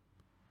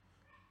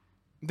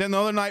 Then the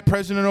other night,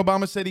 President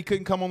Obama said he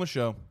couldn't come on the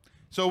show.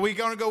 So we're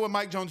going to go with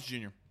Mike Jones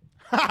Jr.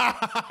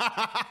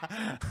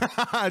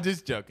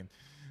 Just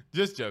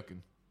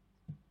joking.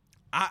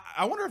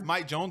 I wonder if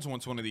Mike Jones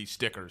wants one of these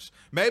stickers.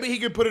 Maybe he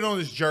could put it on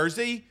his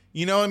jersey.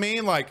 You know what I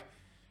mean? Like,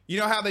 you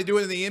know how they do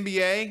it in the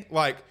NBA?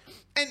 Like,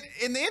 and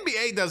the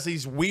NBA does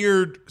these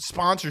weird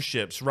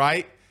sponsorships,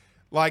 right?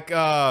 Like,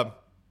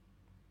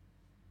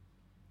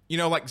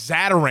 like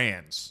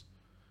Zatarans.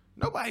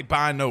 Nobody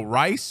buying no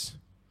rice.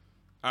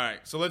 All right,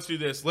 so let's do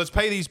this. Let's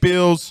pay these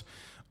bills,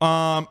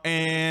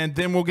 and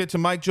then we'll get to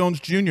Mike Jones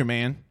Jr.,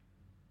 man.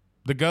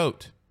 The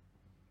GOAT.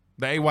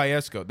 The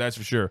AYS GOAT, that's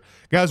for sure.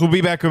 Guys, we'll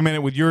be back in a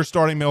minute with your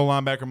starting middle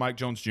linebacker, Mike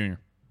Jones Jr.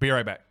 Be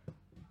right back.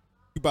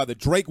 By the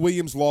Drake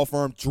Williams Law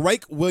Firm,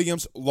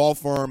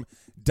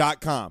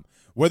 drakewilliamslawfirm.com.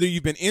 Whether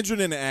you've been injured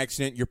in an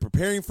accident, you're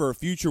preparing for a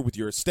future with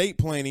your estate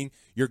planning,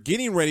 you're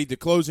getting ready to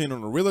close in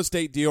on a real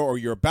estate deal, or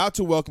you're about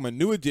to welcome a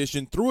new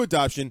addition through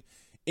adoption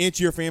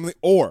into your family,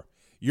 or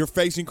you're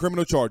facing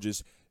criminal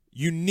charges,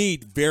 you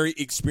need very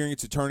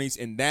experienced attorneys,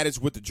 and that is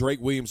what the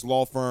Drake Williams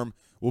Law Firm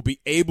will be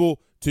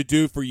able to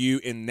do for you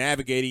in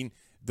navigating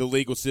the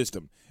legal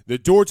system. The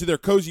door to their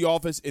cozy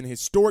office in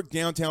historic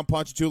downtown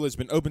Ponchatoula has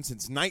been open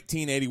since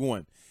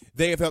 1981.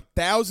 They have helped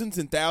thousands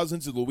and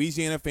thousands of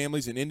Louisiana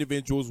families and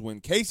individuals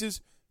win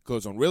cases,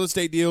 close on real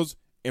estate deals,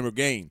 and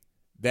regain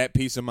that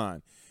peace of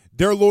mind.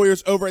 Their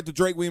lawyers over at the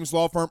Drake Williams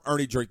Law Firm,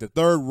 Ernie Drake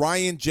III,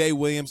 Ryan J.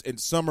 Williams, and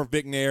Summer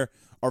Vicnair,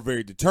 are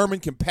very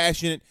determined,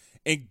 compassionate,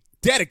 and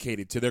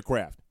dedicated to their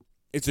craft.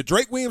 It's the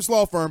Drake Williams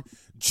Law Firm,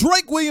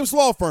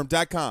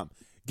 drakewilliamslawfirm.com.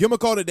 Give them a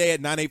call today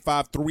at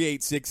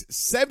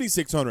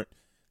 985-386-7600.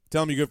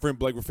 Tell them your good friend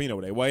Blake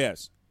Ruffino at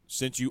AYS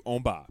sent you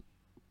on by.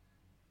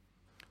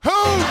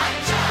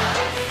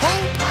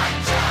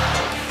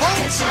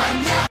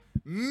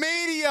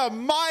 Media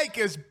Mike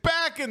is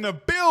back in the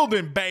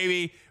building,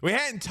 baby. We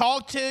hadn't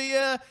talked to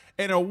you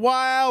in a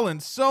while,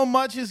 and so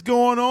much is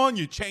going on.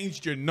 You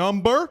changed your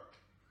number.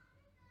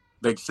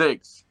 Big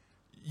Six.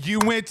 You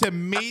went to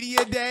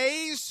media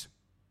days.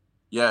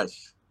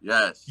 Yes.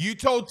 You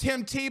told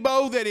Tim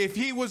Tebow that if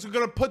he was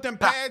going to put them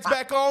pads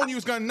back on, you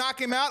was going to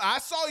knock him out. I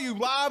saw you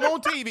live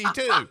on TV,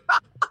 too.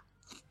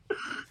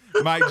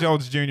 Mike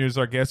Jones Jr. is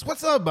our guest.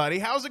 What's up, buddy?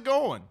 How's it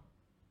going?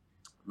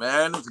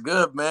 Man, it's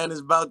good, man. It's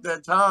about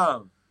that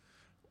time.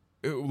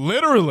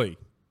 Literally.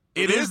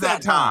 It is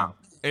that time.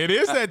 It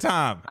is that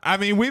time. I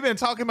mean, we've been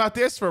talking about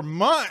this for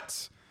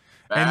months.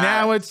 And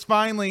now it's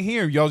finally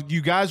here.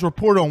 You guys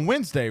report on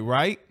Wednesday,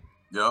 right?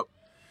 Yep.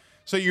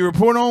 So you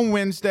report on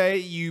Wednesday,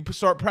 you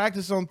start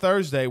practice on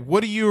Thursday.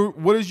 What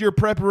is your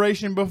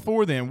preparation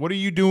before then? What are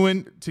you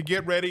doing to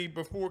get ready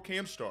before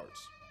camp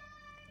starts?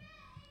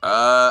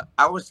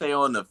 I would say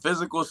on the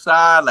physical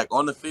side, like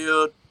on the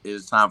field,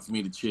 it's time for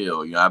me to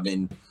chill. I've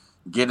been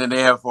getting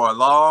there for a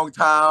long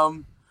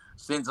time,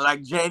 since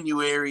like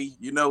January,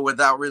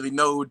 without really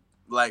no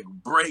like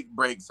break.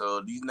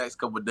 So these next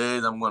couple of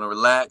days, I'm going to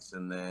relax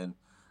and then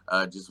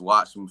just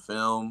watch some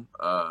film,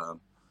 and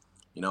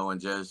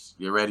just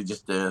get ready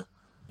to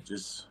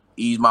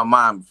ease my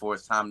mind before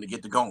it's time to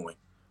get to going.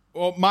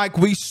 Well, Mike,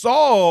 we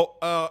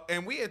saw,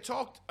 and we had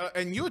talked,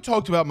 and you had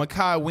talked about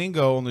Mekhi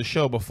Wingo on the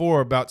show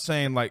before about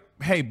saying like,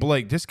 hey,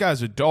 Blake, this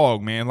guy's a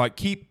dog, man.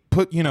 Like you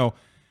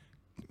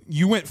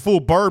went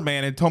full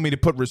Birdman and told me to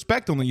put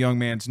respect on the young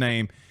man's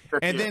name.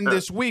 And then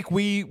this week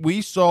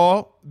we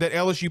saw that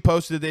LSU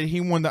posted that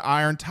he won the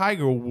Iron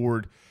Tiger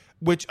Award,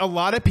 which a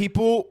lot of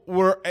people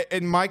were,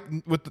 and Mike,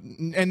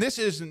 and this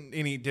isn't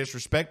any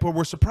disrespect, but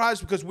we're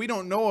surprised because we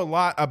don't know a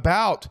lot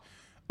about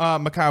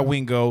Mekhi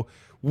Wingo.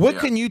 What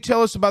can you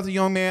tell us about the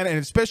young man, and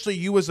especially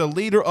you as a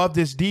leader of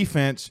this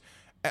defense,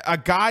 a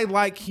guy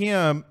like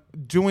him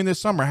doing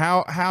this summer?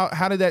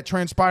 How did that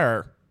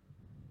transpire?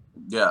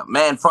 Yeah,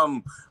 man,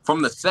 from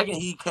the second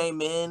he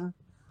came in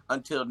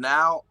until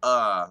now,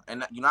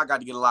 and I got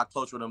to get a lot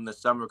closer with him this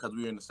summer because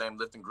we were in the same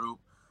lifting group.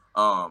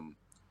 I'm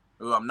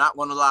not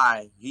going to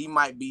lie, he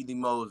might be the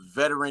most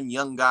veteran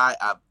young guy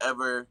I've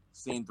ever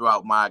seen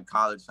throughout my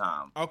college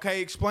time. Okay,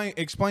 explain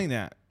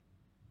that.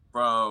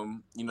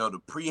 From,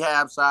 the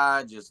prehab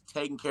side, just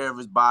taking care of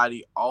his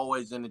body,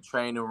 always in the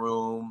training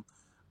room.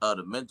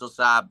 The mental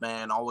side,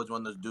 man, always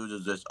one of those dudes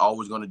is just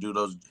always going to do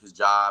his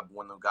job,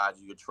 one of those guys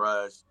you can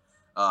trust.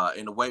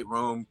 In the weight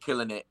room,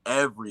 killing it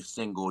every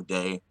single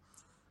day.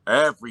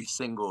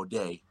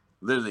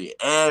 Literally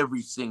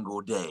every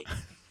single day.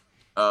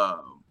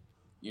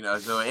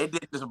 So it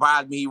didn't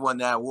surprise me he won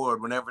that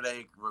award. Whenever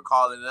they were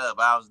calling it up,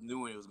 I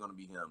knew it was going to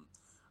be him.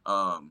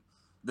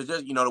 But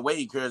just, the way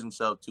he carries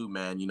himself too,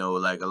 man,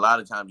 like a lot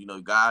of times,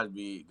 guys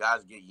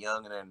get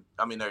young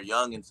they're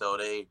young. And so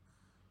they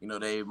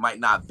might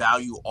not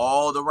value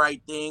all the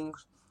right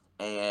things.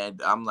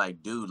 And I'm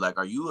like, dude, like,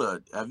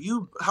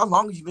 how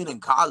long have you been in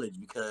college?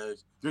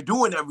 Because you're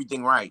doing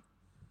everything right,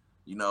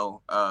 and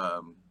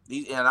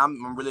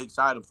I'm really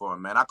excited for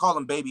him, man. I call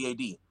him Baby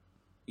AD.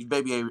 He's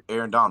Baby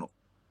Aaron Donald.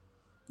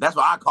 That's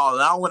what I call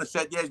him. I don't want to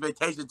set the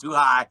expectation too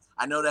high.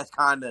 I know that's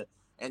kind of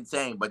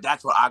insane, but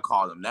that's what I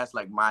call him. That's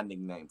like my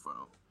nickname for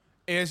him.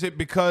 Is it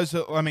because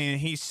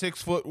he's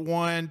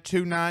 6'1",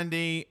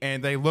 290,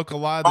 and they look a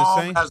lot of the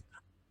same?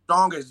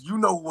 Strong as you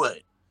know what.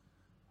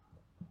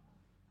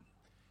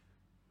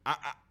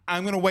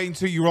 I'm going to wait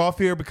until you're off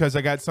here because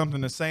I got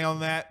something to say on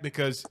that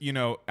because,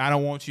 I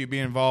don't want you to be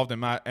involved in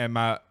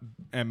my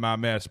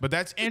mess. But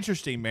that's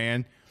interesting,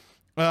 man.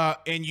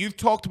 And you've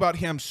talked about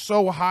him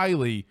so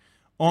highly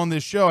on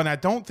this show, and I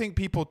don't think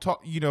people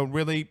talk,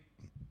 really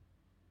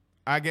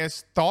I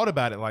guess, thought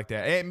about it like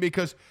that. And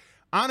because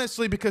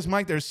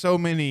Mike, there's so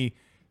many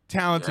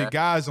talented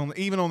guys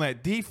even on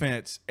that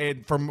defense,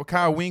 and for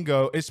Mekhi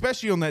Wingo,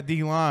 especially on that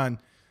D line,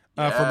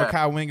 for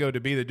Mekhi Wingo to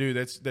be the dude,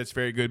 that's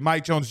very good.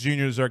 Mike Jones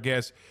Jr. is our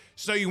guest.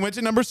 So you went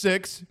to number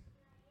 6.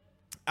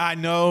 I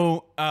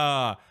know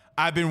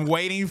I've been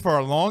waiting for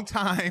a long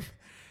time.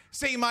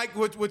 See, Mike,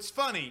 what's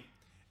funny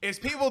is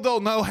people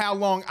don't know how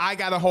long I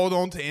got to hold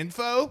on to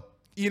info,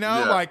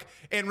 like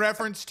in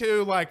reference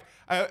to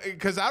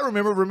because I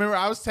remember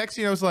I was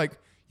texting, I was like,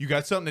 you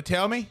got something to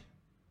tell me?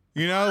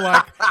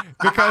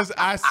 Because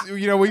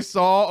we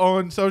saw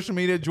on social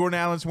media Jordan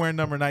Allen's wearing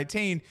number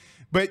 19,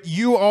 but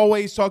you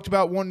always talked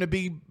about wanting to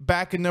be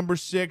back in number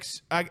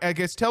 6. I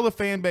guess tell the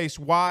fan base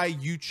why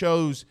you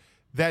chose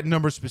that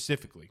number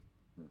specifically.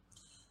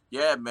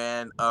 Yeah,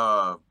 man.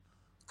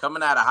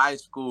 Coming out of high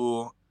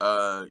school,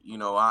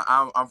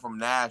 I'm from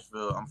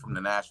Nashville. I'm from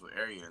the Nashville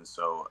area, and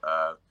so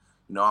I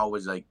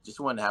always just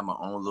wanted to have my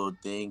own little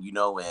thing,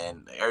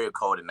 and the area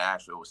code in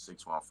Nashville was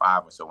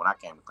 615. And so when I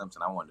came to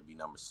Clemson, I wanted to be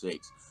number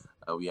 6.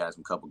 We had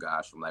some couple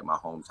guys from my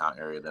hometown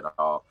area that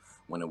all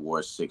went and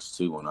wore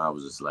 6'2", and I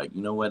was just like,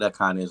 you know what, that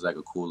kind of is a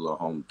cool little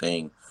home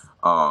thing.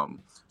 So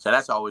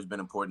that's always been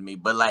important to me.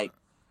 But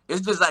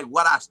it's just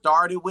what I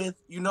started with,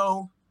 and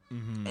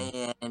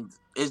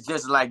it's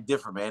just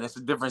different, man. It's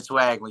a different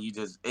swag when you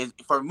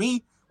for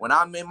me, when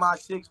I'm in my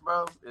 6,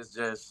 bro, it's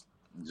just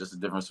a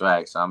different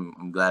swag. So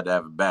I'm glad to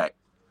have it back.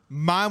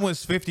 Mine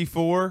was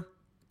 54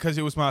 because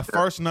it was my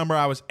first number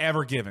I was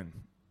ever given.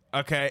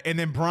 Okay, and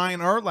then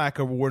Brian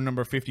Urlacher wore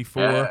number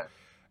 54,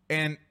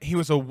 and he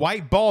was a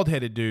white,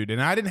 bald-headed dude,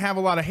 and I didn't have a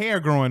lot of hair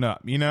growing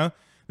up,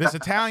 This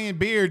Italian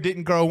beard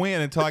didn't grow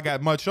in until I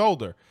got much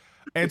older,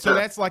 and so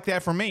that's like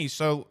that for me.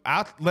 So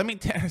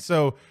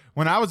so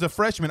when I was a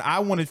freshman, I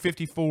wanted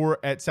 54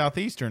 at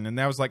Southeastern,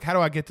 and I was like, how do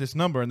I get this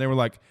number? And they were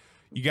like,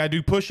 you got to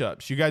do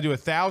push-ups. You got to do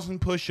 1,000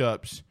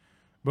 push-ups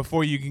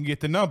before you can get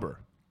the number.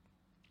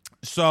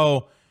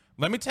 So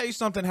let me tell you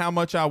something, how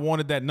much I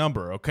wanted that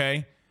number,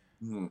 okay?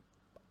 Mm-hmm.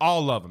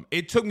 All of them.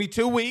 It took me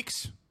 2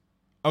 weeks.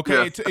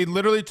 Okay, it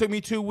literally took me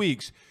 2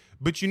 weeks.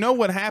 But you know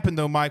what happened,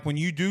 though, Mike? When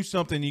you do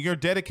something, you're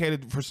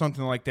dedicated for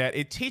something like that,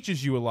 it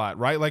teaches you a lot,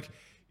 right?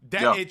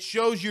 It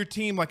shows your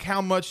team,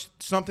 how much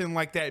something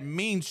like that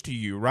means to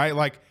you,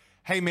 right?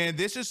 Hey, man,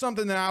 this is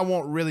something that I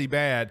want really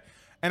bad.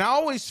 And I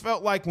always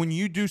felt like when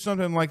you do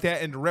something like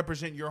that and to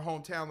represent your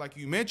hometown, like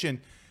you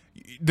mentioned,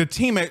 the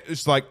teammate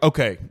is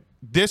okay,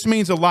 this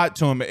means a lot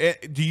to them.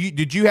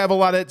 Did you have a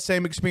lot of that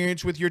same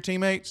experience with your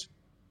teammates?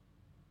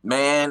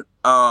 Man,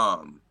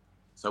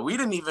 so I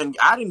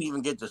didn't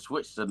even get to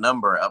switch the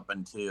number up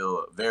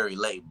until very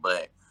late.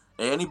 But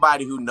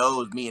anybody who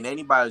knows me and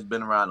anybody who's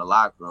been around the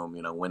locker room,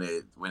 when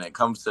it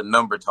comes to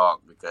number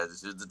talk, because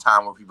this is the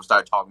time where people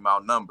start talking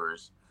about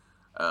numbers,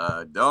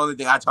 the only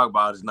thing I talk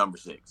about is number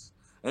 6.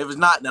 And if it's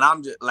not, then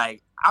I'm just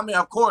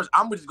of course,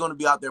 I'm just going to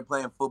be out there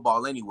playing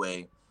football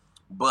anyway.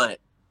 But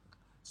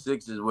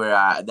 6 is where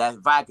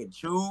if I could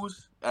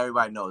choose,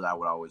 everybody knows I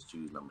would always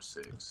choose number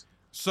 6.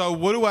 So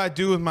what do I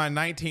do with my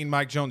 19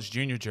 Mike Jones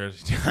Jr.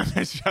 jersey?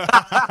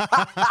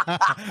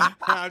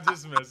 I'm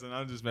just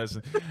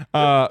messing.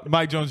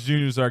 Mike Jones Jr.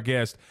 is our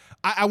guest.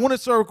 I want to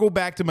circle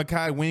back to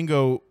Mekhi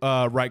Wingo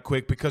right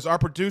quick because our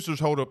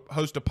producers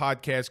host a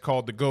podcast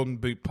called the Golden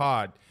Boot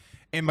Pod.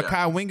 And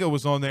Mekhi Wingo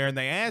was on there, and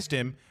they asked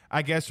him,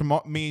 I guess from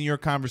me and your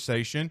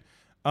conversation,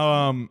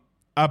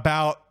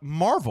 about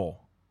Marvel.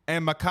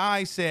 And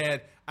Mekhi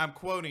said, I'm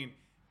quoting,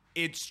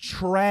 "It's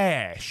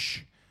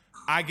trash."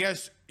 I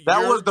guess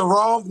that was the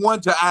wrong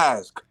one to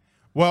ask.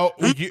 Well,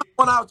 he's the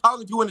one I was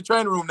talking to in the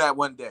training room that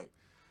one day.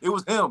 It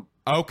was him.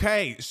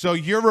 Okay, so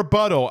your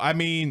rebuttal. I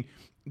mean,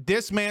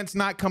 this man's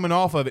not coming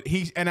off of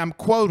it. And I'm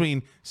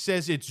quoting,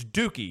 says it's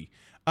Dookie.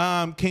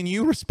 Can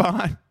you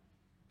respond?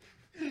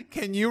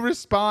 Can you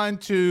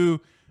respond to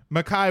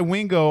Mekhi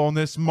Wingo on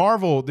this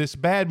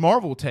bad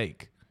Marvel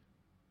take?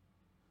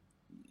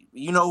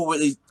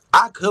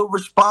 I could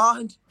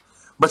respond,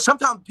 but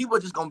sometimes people are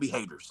just gonna be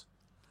haters.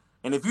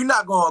 And if you're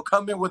not gonna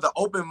come in with an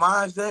open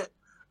mindset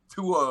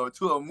to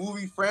a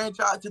movie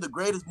franchise, to the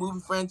greatest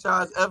movie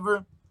franchise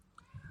ever,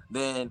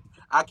 then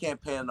I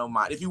can't pay him no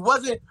mind. If he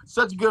wasn't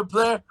such a good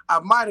player, I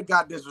might have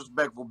got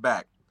disrespectful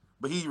back.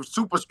 But he was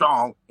super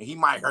strong, and he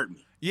might hurt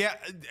me. Yeah,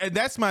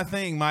 that's my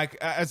thing, Mike.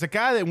 As a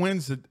guy that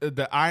wins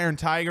the Iron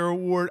Tiger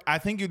Award, I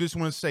think you just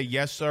want to say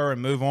yes, sir,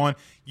 and move on.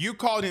 You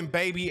called him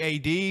Baby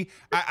AD.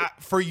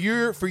 For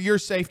your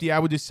safety, I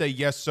would just say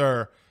yes,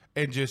 sir,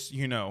 and just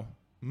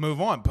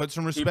move on. Put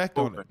some respect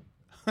on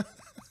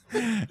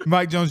it.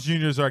 Mike Jones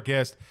Jr. is our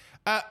guest.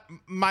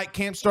 Mike,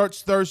 camp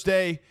starts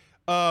Thursday.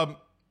 Coach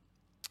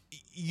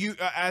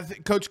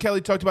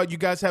Kelly talked about you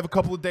guys have a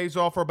couple of days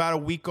off or about a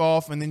week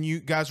off, and then you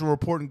guys will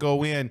report and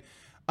go in.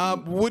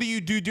 What do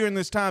you do during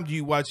this time? Do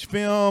you watch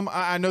film?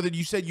 I know that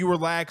you said you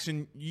relax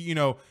and,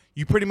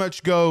 you pretty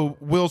much go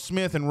Will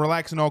Smith and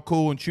relax and all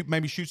cool and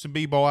maybe shoot some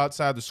b-ball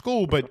outside the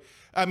school. But,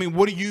 I mean,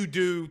 what do you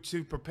do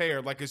to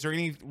prepare? Is there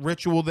any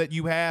ritual that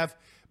you have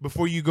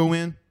before you go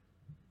in?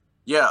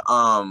 Yeah,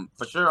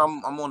 for sure.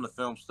 I'm on the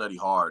film study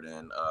hard.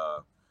 And,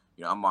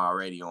 I'm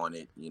already on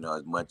it,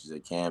 as much as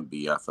it can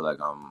be. I feel like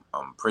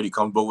I'm pretty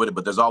comfortable with it,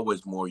 but there's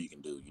always more you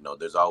can do.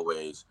 There's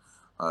always,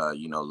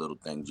 little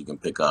things you can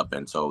pick up.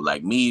 And so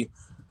like me,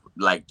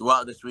 like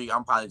throughout this week,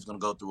 I'm probably just going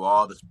to go through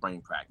all the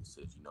spring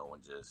practices,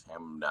 and just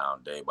hammer them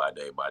down day by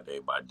day by day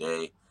by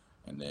day.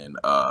 And then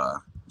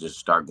just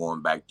start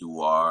going back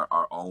through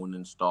our own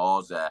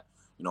installs that,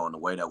 in the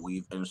way that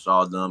we've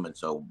installed them. And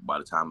so by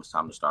the time it's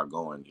time to start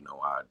going,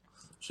 I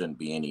shouldn't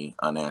be any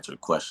unanswered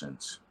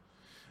questions.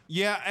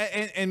 Yeah,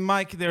 and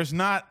Mike, there's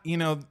not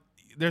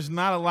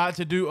a lot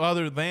to do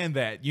other than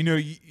that.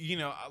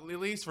 At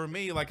least for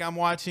me, like I'm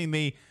watching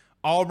the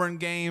Auburn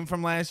game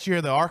from last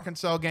year, the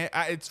Arkansas game.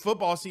 It's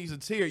football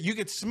season's here. You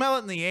could smell it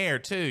in the air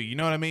too. You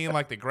know what I mean?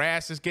 Like the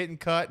grass is getting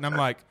cut, and I'm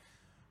like,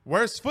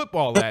 where's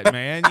football at,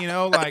 man?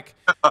 Like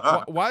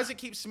why does it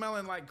keep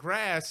smelling like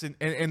grass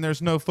and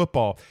there's no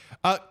football?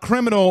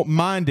 Criminal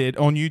Minded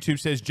on YouTube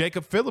says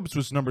Jacob Phillips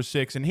was number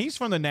 6, and he's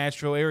from the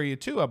Nashville area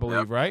too, I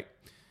believe, right?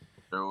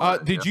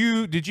 Did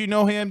you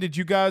know him? Did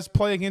you guys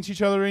play against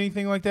each other or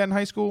anything like that in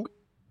high school?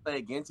 Play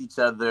against each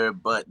other,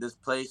 but this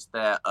place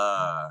that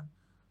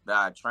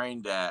I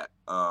trained at,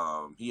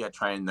 he had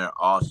trained there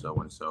also,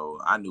 and so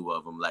I knew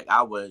of him. Like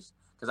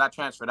because I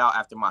transferred out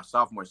after my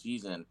sophomore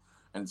season,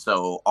 and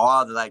so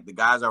all the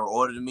guys that were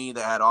older than me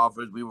that had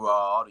offers, we were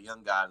all the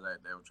young guys that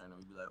they were training.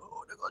 We'd be like,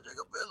 oh, they go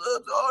Jacob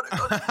Phillips, oh,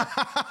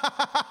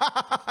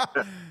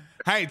 they go.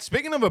 Hey,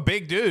 speaking of a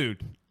big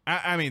dude,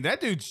 I mean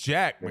that dude's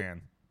jacked,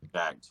 man.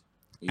 Jacked.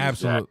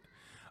 Absolutely.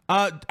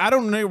 I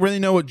don't really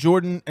know what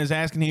Jordan is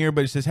asking here,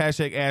 but it says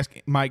 #ask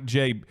Mike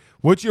J.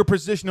 What's your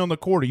position on the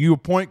court? Are you a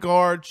point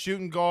guard,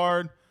 shooting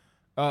guard,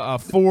 a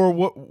 4?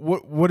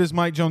 What is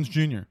Mike Jones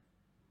Jr.?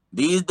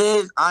 These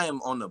days, I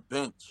am on the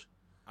bench.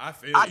 I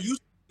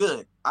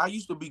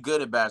used to be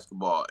good at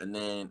basketball, and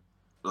then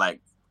after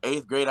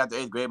 8th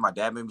grade, my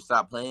dad made me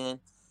stop playing,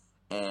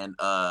 and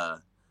I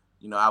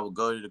would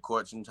go to the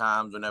court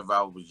sometimes whenever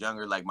I was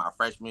younger, like my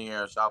freshman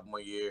year or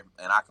sophomore year,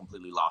 and I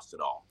completely lost it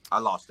all. I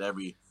lost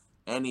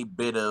any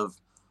bit of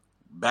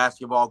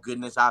basketball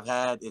goodness I've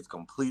had. It's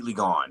completely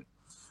gone.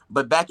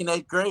 But back in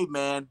 8th grade,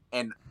 man,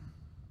 and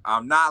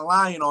I'm not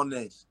lying on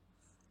this,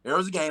 there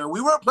was a game, and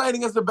we weren't playing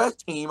against the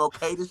best team,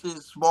 okay? This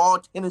is small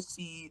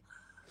Tennessee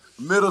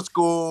middle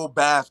school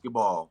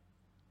basketball.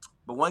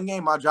 But one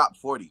game I dropped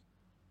 40.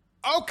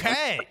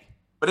 Okay.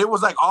 But it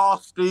was like all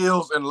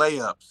steals and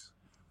layups.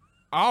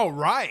 All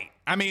right.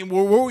 I mean,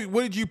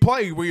 what did you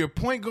play? Were you a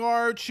point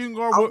guard, shooting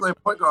guard? I was playing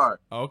point guard.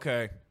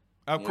 Okay.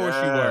 Of course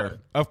you were.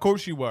 Of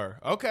course you were.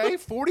 Okay,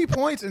 40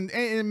 points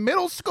in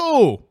middle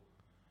school.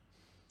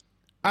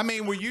 I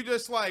mean, were you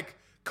just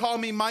call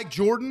me Mike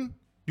Jordan?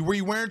 Were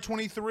you wearing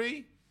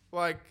 23?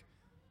 I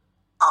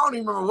don't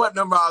even remember what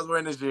number I was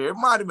wearing this year. It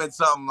might have been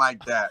something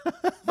like that.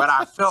 But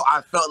I felt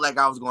like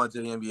I was going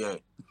to the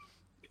NBA.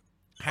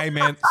 Hey,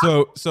 man.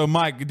 So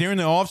Mike, during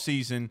the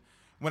offseason,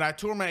 when I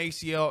tore my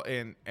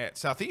ACL at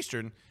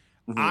Southeastern,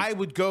 I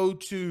would go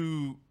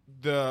to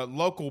the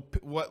local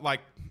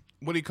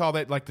what do you call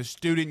that? Like the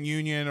student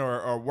union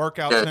or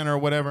workout center or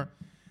whatever.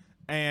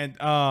 And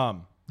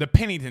the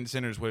Pennington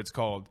Center is what it's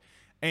called.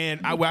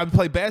 And I would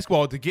play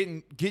basketball to get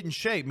in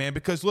shape, man.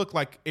 Because look,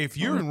 if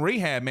you're in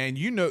rehab, man,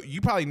 you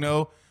probably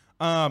know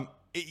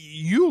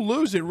you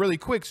lose it really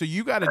quick. So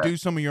you got to do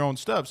some of your own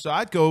stuff. So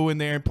I'd go in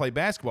there and play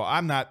basketball.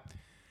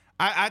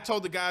 I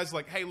told the guys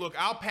hey, look,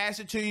 I'll pass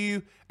it to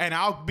you and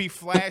I'll be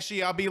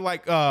flashy. I'll be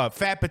like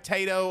Fat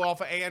Potato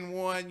off of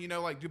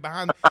AN1, do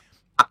behind.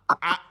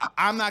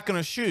 I'm not going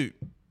to shoot.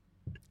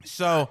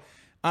 So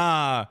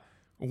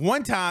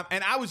one time,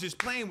 and I was just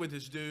playing with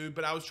this dude,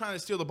 but I was trying to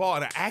steal the ball,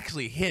 and I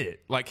actually hit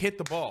it, hit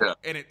the ball,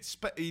 and it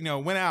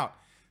went out.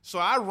 So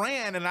I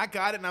ran, and I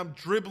got it, and I'm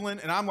dribbling,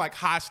 and I'm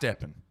high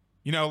stepping,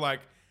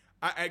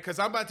 because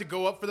I'm about to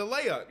go up for the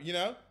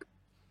layup,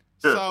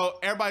 So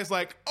everybody's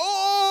like,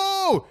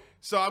 oh!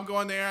 So I'm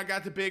going there. I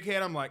got the big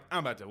head. I'm like, I'm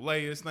about to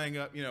lay this thing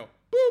up,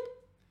 boop.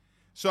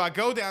 So I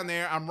go down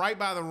there. I'm right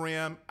by the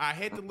rim. I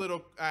hit the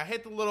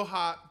little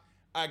hop.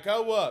 I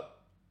go up.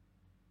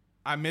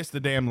 I missed the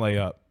damn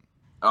layup.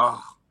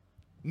 Oh.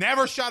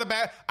 Never shot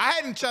I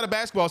hadn't shot a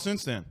basketball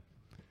since then.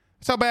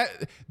 So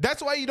bad.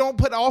 That's why you don't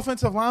put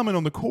offensive linemen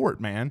on the court,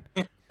 man.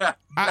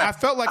 I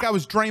felt like I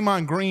was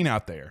Draymond Green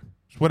out there.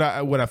 That's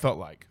what I felt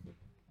like.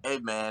 Hey,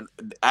 man,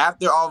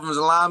 after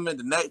offensive linemen,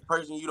 the next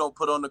person you don't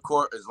put on the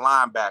court is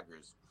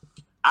linebackers.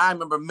 I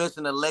remember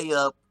missing a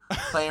layup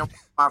playing with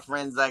my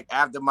friends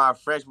after my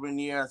freshman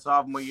year and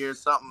sophomore year,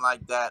 something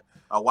like that,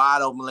 a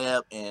wide open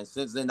layup. And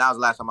since then, that was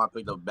the last time I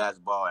picked up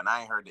basketball, and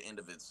I ain't heard the end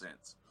of it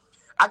since.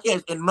 I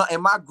can't in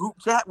my group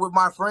chat with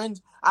my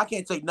friends. I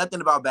can't say nothing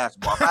about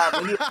basketball. If I have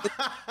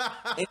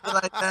anything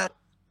like that,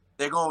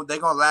 they're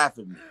gonna laugh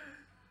at me.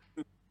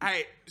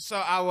 Hey, so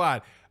I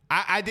lied.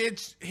 I did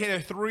hit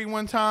a 3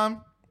 one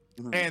time,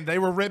 and they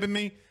were ribbing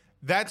me.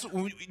 That's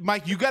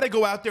Mike. You got to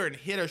go out there and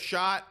hit a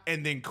shot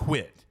and then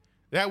quit.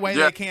 That way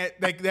they can't.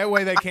 That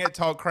way they can't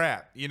talk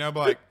crap.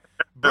 But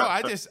bro,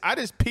 I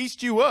just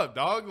pieced you up,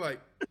 dog.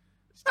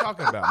 What's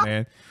talking about,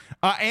 man?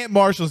 Ant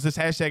Marshall's this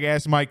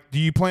 #ask Mike. Do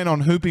you plan on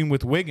hooping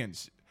with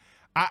Wiggins?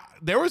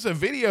 There was a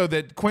video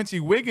that Quincy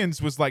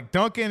Wiggins was like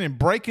dunking and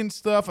breaking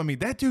stuff. I mean,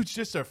 that dude's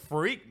just a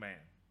freak, man.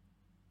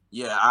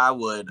 Yeah, I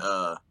would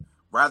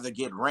rather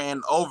get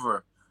ran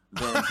over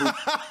than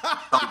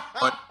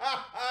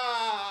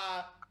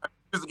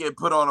just get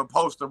put on a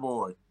poster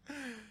board.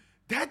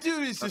 That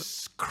dude is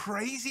just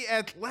crazy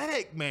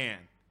athletic, man.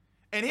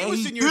 And he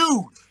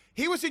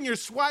was in your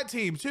SWAT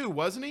team too,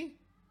 wasn't he?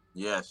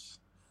 Yes,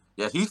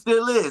 he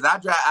still is.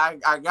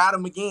 I got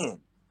him again.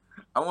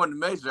 I wanted to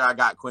make sure I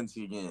got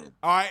Quincy again.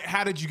 All right,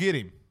 how did you get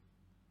him?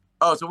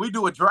 Oh, so we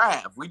do a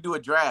draft. We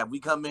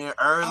come in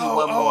early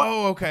one morning.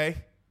 Oh, okay.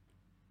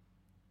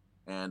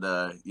 And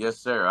yes,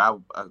 sir.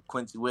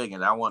 Quincy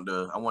Wiggins. I want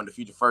the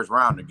future first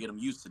rounder. Get him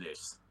used to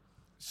this.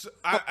 So,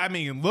 I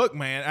mean, look,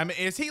 man. I mean,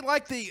 is he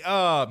like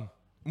the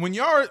when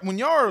y'all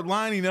are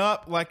lining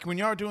up, like when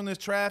y'all are doing this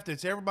draft,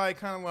 it's everybody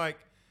kind of like,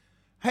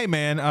 hey,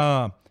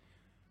 man,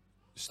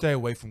 stay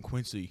away from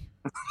Quincy.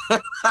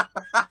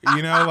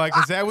 You know, like,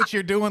 is that what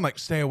you're doing? Like,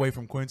 stay away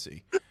from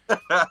Quincy.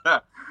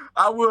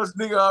 I will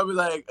sneak. I'll be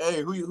like,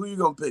 hey, who you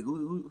gonna pick?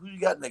 Who you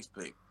got next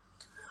pick?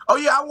 Oh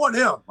yeah, I want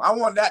him. I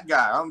want that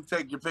guy. I'm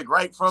gonna take your pick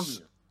right from you.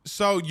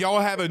 So y'all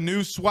have a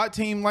new SWAT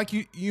team, like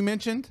you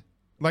mentioned,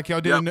 like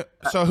y'all did. Yep.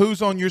 So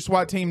who's on your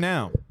SWAT team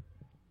now?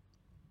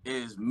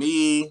 It's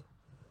me,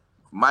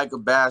 Michael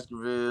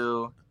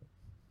Baskerville,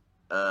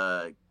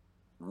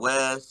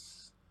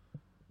 Wes,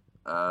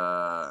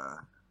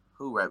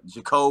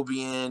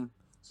 Jacobian.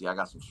 See, I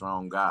got some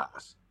strong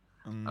guys.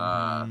 Who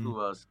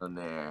else in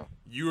there?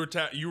 You were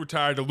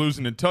tired of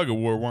losing in tug of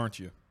war, weren't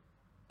you?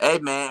 Hey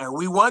man,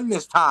 we won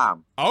this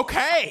time.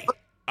 Okay.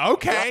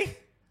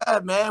 Yeah,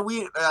 man,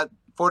 we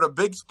for the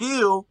big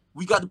steal,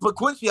 we got to put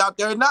Quincy out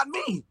there and not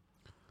me.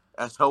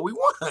 That's how we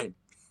won.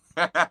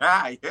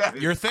 Yeah.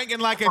 You're thinking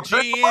like a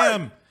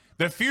GM.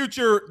 The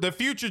future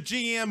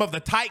GM of the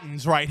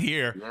Titans right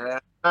here. Yeah,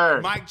 sir.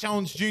 Mike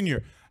Jones Jr.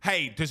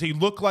 Hey, does he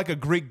look like a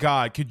Greek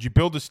god? Could you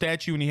build a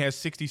statue and he has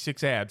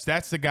 66 abs?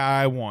 That's the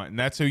guy I want, and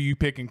that's who you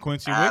picking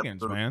Quincy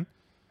Wiggins, man.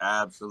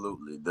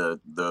 Absolutely.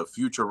 The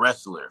future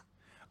wrestler.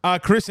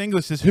 Chris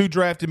English says, who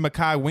drafted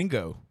Mekhi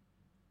Wingo?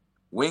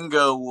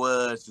 Wingo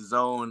was his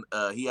own.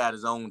 He had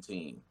his own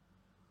team.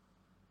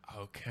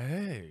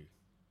 Okay.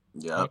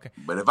 Yeah. Okay.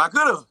 But if I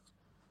could have,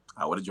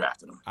 I would have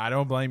drafted him. I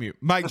don't blame you.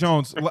 Mike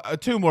Jones,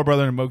 2 more,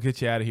 brother, and we'll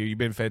get you out of here. You've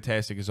been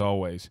fantastic as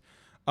always.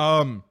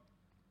 God,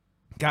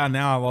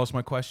 now I lost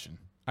my question.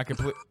 I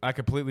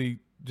completely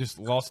just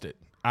lost it.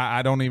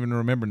 I don't even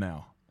remember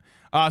now.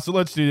 So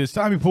let's do this.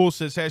 Tommy Poole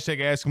says,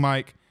 #Ask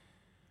Mike.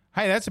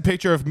 Hey, that's a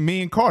picture of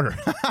me and Carter.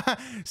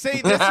 See,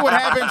 that's what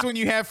happens when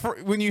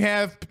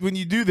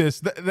you do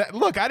this.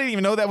 Look, I didn't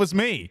even know that was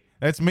me.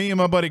 That's me and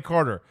my buddy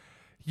Carter.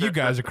 You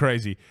guys are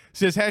crazy.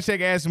 Says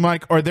 #Ask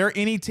Mike. Are there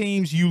any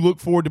teams you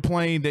look forward to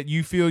playing that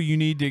you feel you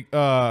need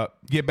to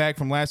get back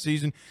from last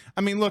season?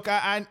 I mean, look,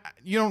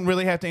 you don't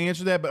really have to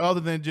answer that, but other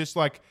than just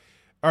like,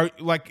 are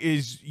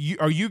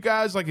you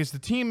guys like, is the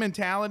team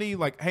mentality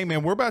like, hey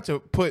man, we're about to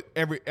put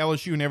every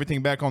LSU and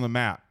everything back on the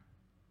map?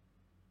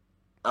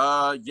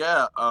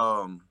 Yeah.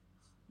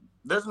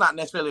 There's not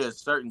necessarily a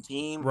certain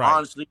team. Right.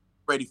 Honestly,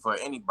 ready for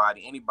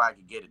anybody. Anybody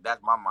can get it.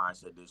 That's my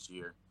mindset this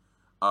year.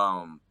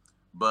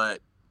 But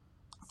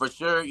for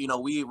sure, you know,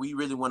 we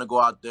really want to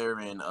go out there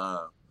and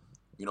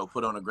you know,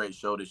 put on a great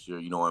show this year,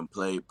 you know, and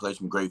play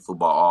some great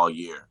football all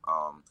year.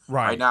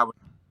 Right now,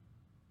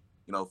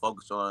 you know,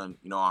 focus on,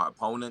 you know, our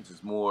opponents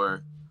is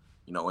more,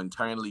 you know,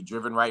 internally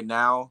driven right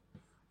now.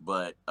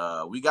 But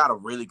we got a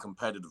really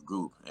competitive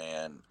group,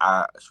 and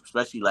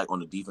especially like on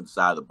the defense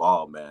side of the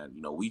ball, man.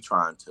 You know, we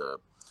trying to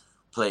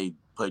play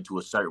to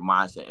a certain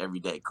mindset every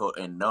day.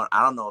 And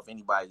I don't know if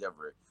anybody's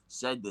ever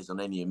said this on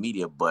any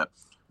media, but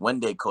one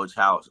day Coach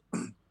House,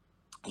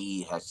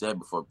 he has said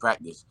before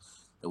practice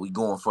that we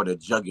going for the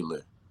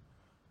jugular,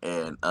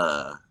 and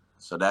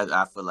so that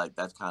I feel like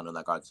that's kind of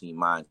like our team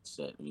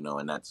mindset, you know.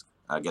 And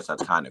I guess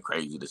that's kind of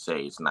crazy to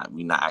say.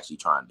 We're not actually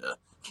trying to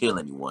kill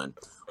anyone,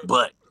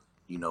 but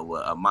you know,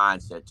 a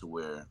mindset to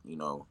where, you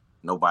know,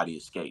 nobody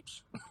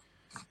escapes.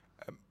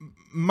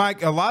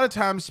 Mike, a lot of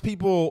times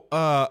people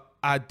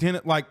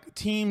like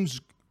teams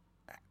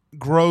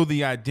grow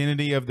the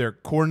identity of their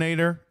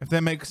coordinator, if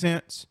that makes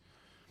sense.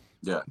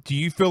 Yeah. Do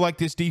you feel like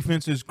this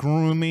defense is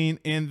grooming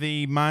in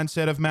the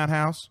mindset of Matt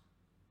House?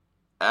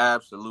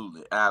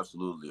 Absolutely.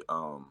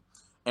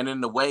 And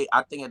in the way,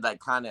 I think it like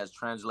kind of has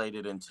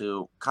translated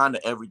into kind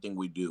of everything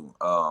we do.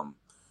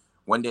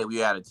 One day we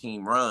had a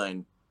team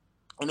run,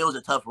 and it was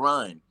a tough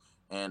run.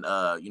 And,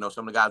 you know,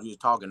 some of the guys we was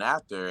talking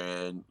after,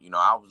 and, you know,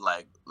 I was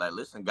like,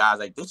 listen, guys,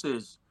 like, this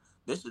is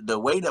the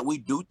way that we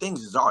do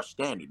things is our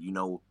standard. You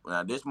know,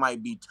 this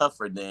might be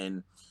tougher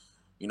than,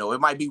 you know,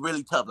 it might be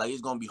really tough. Like,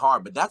 it's going to be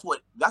hard. But that's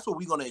what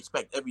we're going to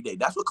expect every day.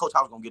 That's what Coach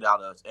House going to get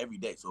out of us every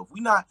day. So if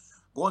we're not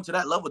going to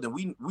that level, then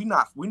we're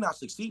not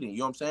succeeding. You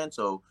know what I'm saying?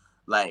 So,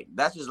 like,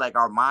 that's just, like,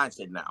 our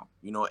mindset now.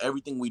 You know,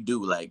 everything we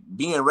do, like,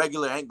 being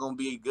regular ain't going to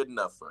be good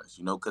enough for us,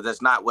 you know, because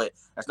that's not what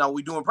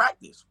we do in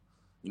practice.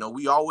 You know,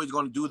 we always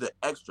going to do the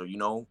extra, you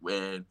know,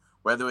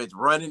 whether it's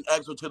running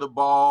extra to the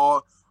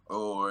ball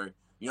or,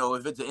 You know,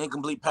 if it's an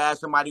incomplete pass,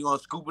 somebody gonna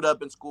scoop it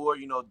up and score.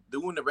 You know,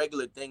 doing the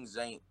regular things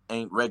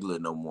ain't regular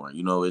no more.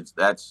 You know,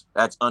 that's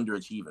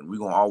underachieving. We're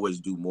gonna always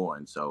do more,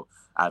 and so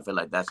I feel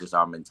like that's just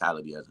our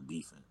mentality as a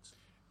defense.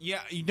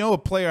 Yeah, you know, a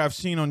player I've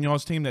seen on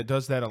y'all's team that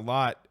does that a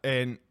lot,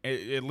 and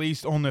at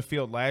least on the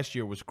field last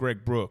year, was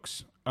Greg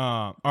Brooks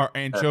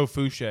and Joe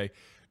Fouché.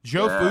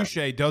 Joe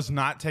Fouché does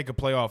not take a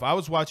play off. I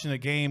was watching a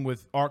game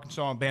with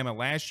Arkansas and Bama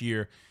last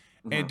year,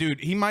 and, dude,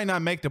 he might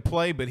not make the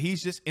play, but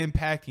he's just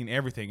impacting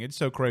everything. It's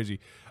so crazy.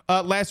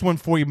 Last one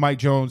for you, Mike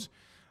Jones.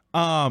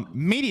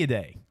 Media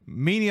Day.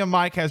 Media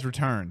Mike has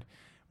returned.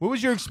 What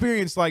was your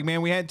experience like,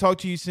 man? We hadn't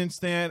talked to you since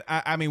then.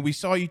 I mean, we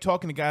saw you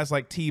talking to guys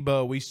like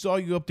Tebow. We saw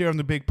you up there on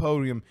the big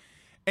podium,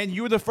 and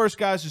you were the first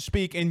guys to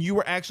speak, and you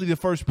were actually the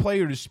first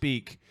player to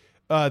speak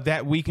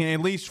that weekend,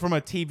 at least from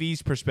a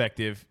TV's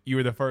perspective. You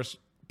were the first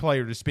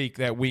player to speak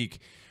that week.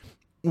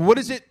 What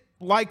is it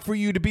like for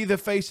you to be the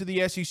face of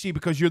the SEC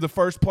because you're the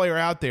first player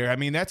out there? I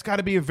mean, that's got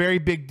to be a very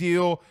big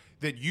deal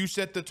that you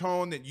set the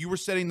tone, that you were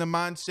setting the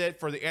mindset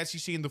for the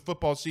SEC in the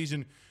football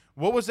season.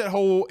 What was that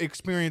whole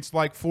experience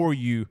like for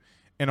you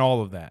and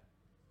all of that?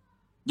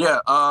 Yeah,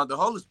 the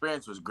whole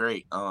experience was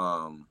great.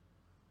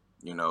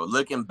 You know,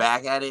 looking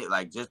back at it,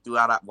 like just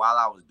throughout while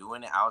I was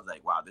doing it, I was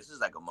like, wow, this is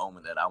like a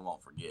moment that I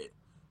won't forget.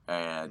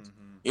 And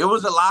it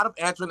was a lot of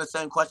answering the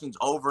same questions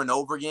over and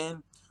over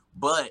again.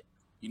 But,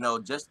 you know,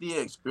 just the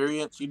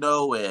experience, you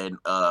know, and,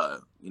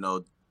 you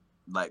know,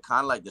 like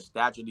kind of like the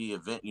stature of the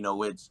event, you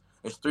know, it's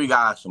 3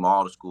 guys from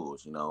all the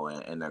schools, you know,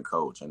 and their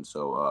coach. And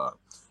so,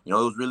 you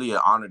know, it was really an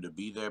honor to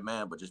be there,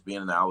 man. But just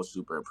being there, I was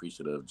super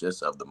appreciative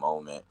just of the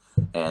moment.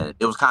 And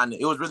it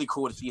was really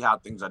cool to see how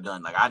things are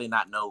done. Like, I did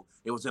not know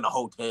it was in a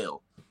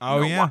hotel.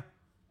 Oh, yeah.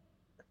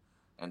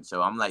 And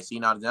so I'm like,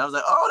 seeing all the, I was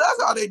like, oh,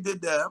 that's how they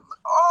did that. I'm like,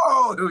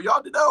 oh,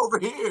 y'all did that over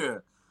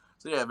here.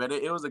 So, yeah, man,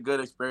 it was a good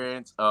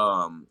experience.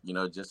 You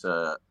know, just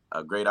a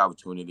great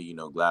opportunity. You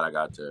know, glad I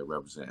got to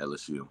represent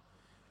LSU.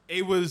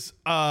 It was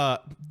a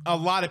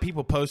lot of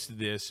people posted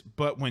this,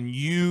 but when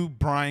you,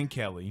 Brian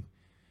Kelly,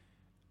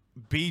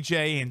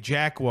 BJ, and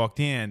Jack walked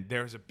in,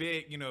 there was a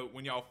big, you know,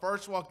 when y'all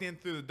first walked in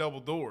through the double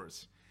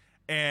doors,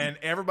 and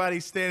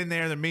everybody's standing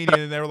there in the media,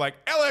 and they were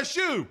like,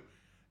 LSU!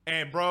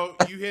 And, bro,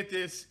 you hit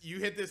this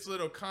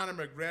little Conor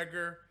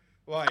McGregor,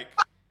 like,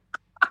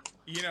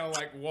 you know,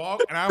 like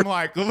walk, and I'm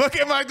like, look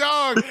at my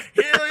dog,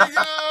 here we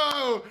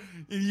go!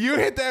 You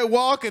hit that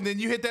walk, and then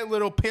you hit that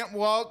little pimp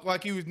walk,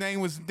 like his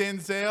name was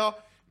Denzel.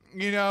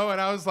 You know, and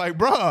I was like,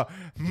 bro,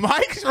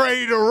 Mike's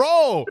ready to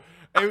roll.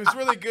 It was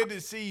really good to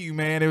see you,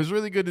 man. It was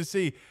really good to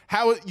see.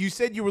 How you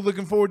said you were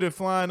looking forward to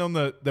flying on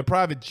the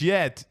private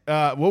jet.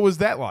 What was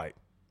that like?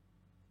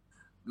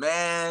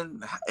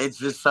 Man, it's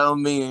just so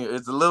mean.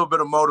 It's a little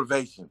bit of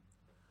motivation.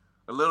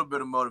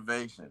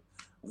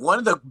 One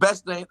of the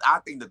best things, I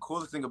think the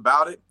coolest thing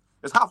about it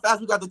is how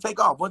fast we got to take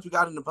off once we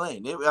got in the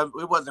plane.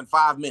 It wasn't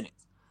 5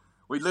 minutes.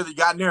 We literally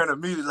got in there and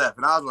immediately left.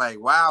 And I was like,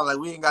 wow, like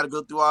we ain't got to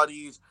go through all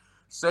these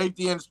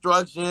safety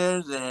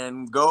instructions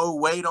and go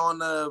wait on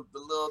the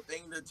little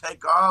thing to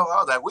take off. I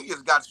was like, we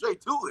just got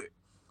straight to it.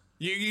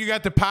 You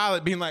got the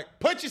pilot being like,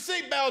 put your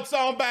seatbelts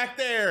on back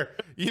there,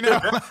 you know.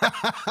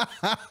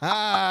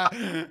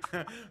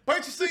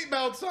 Put your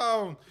seatbelts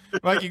on,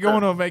 like you're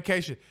going on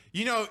vacation.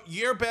 You know,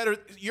 you're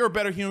a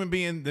better human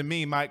being than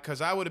me, Mike,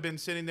 because I would have been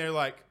sitting there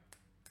like,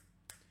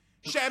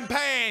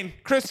 champagne,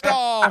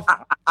 Christoph,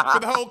 for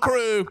the whole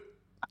crew.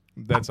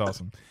 That's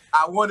awesome.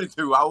 I wanted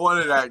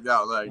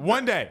that. Like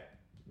One day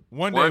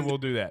we'll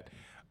do that.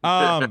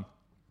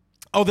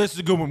 Oh, this is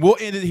a good one. We'll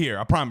end it here.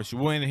 I promise you.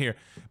 We'll end it here.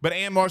 But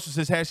Ann Marshall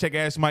says,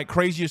 #Ask Mike,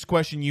 craziest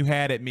question you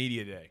had at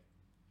Media Day.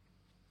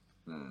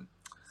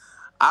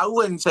 I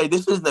wouldn't say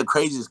this is the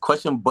craziest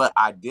question, but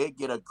I did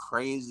get a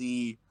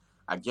crazy,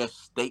 I guess,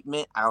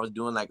 statement. I was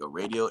doing like a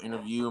radio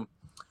interview,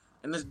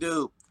 and this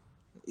dude,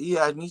 he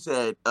asked me, he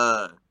said,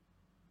 do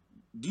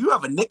you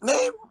have a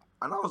nickname?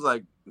 And I was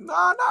like,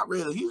 nah, not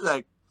really. He's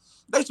like,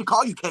 they should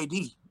call you KD.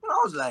 And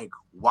I was like,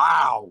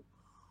 wow,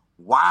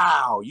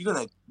 he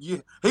went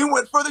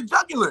for the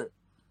jugular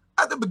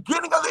at the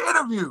beginning of the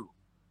interview.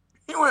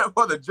 He went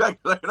for the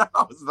jugular, and I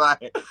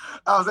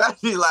was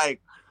actually like,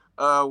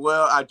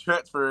 well, I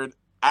transferred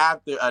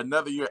after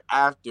another year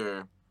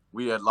after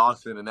we had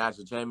lost in the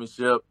national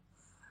championship,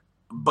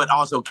 but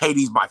also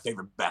KD's my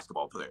favorite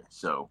basketball player,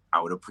 so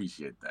I would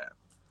appreciate that.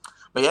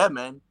 But yeah,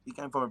 man, he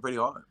came from it pretty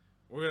hard.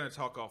 We're gonna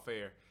talk off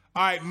air.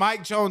 All right,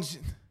 Mike Jones.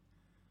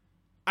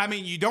 I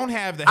mean, you don't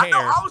have the hair. I know,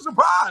 I was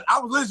surprised. I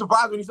was really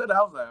surprised when he said that.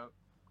 I was like,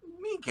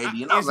 me and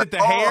KD. And is it the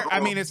hair? I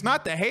mean, it's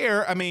not the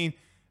hair. I mean,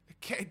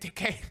 KD's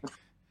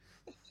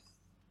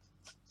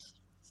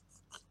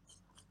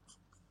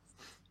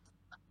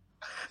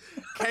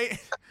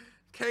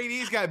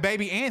got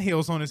baby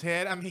anthills on his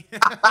head. I mean,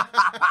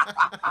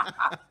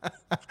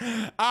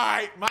 all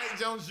right, Mike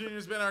Jones Jr.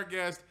 has been our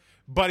guest.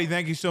 Buddy,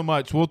 thank you so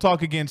much. We'll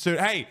talk again soon.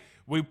 Hey,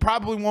 we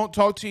probably won't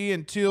talk to you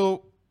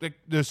until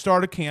the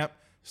start of camp.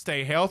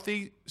 Stay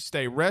healthy.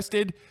 Stay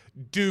rested.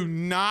 Do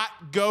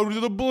not go to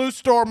the Blue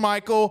Store,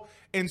 Michael,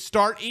 and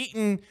start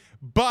eating.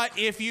 But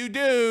if you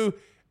do,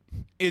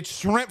 It's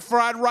shrimp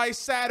fried rice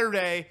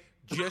Saturday.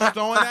 Just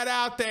throwing that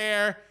out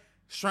there.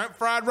 Shrimp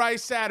fried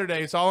rice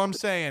Saturday. That's all I'm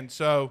saying.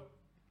 So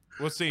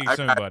we'll see you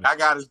soon, buddy. I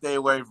got to stay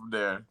away from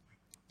there.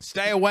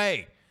 Stay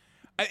away.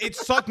 It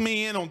sucked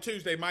me in on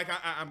Tuesday, Mike.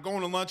 I'm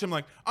going to lunch. I'm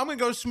like, I'm going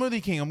to go to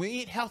Smoothie King. I'm going to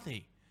eat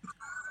healthy.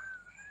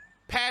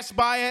 Pass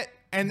by it,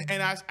 and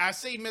I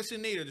see Miss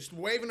Anita just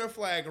waving her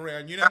flag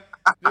around, you know?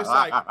 Just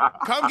like,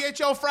 come get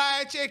your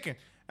fried chicken.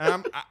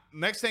 And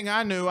next thing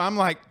I knew, I'm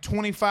like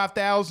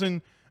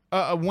 25,000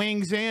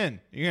 wings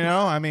in, you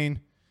know? I mean.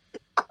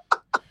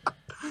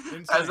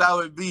 Insane. That's how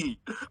it be.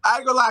 I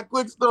ain't gonna lie,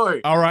 quick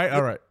story. All right.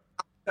 I was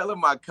telling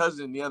my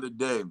cousin the other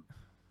day.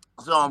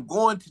 So I'm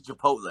going to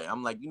Chipotle.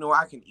 I'm like,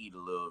 I can eat a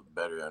little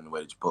better on the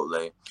way to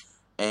Chipotle.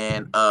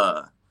 And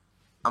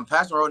I'm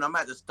passing the road, and I'm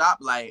at the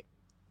stoplight,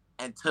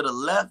 and to the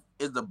left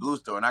is the Blue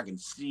Store, and I can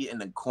see it in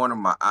the corner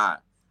of my eye.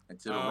 And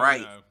to the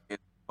right is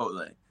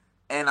Chipotle.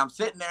 And I'm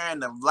sitting there,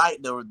 and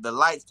the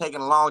light's taking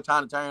a long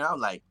time to turn. And I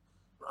was like,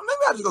 maybe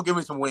I'll just go get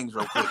me some wings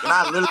real quick. And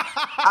I literally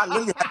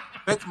had to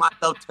convince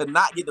myself to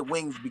not get the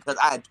wings because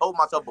I had told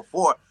myself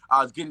before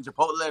I was getting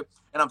Chipotle,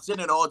 and I'm sitting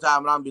there the whole time,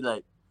 and I'm be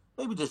like,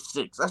 maybe just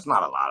 6. That's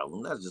not a lot of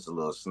them. That's just a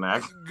little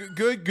snack.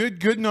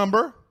 Good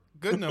number.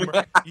 Good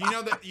number.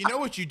 You know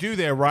what you do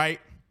there, right?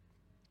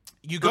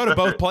 You go to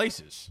both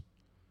places.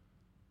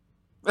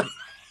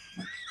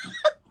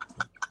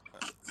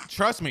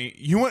 Trust me.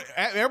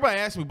 Everybody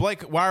asks me,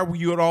 Blake, why were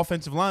you an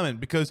offensive lineman?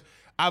 Because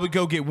I would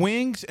go get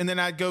wings, and then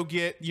I'd go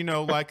get,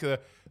 like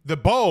the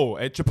bowl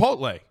at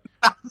Chipotle.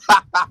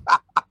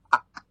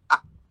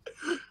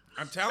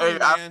 I'm telling you,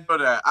 man.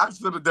 I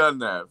should have done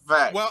that.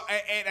 Fact. Well,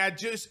 and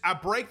I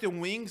break the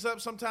wings up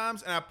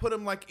sometimes, and I put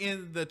them like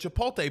in the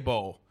Chipotle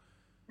bowl.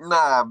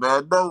 Nah,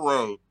 man, no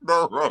way.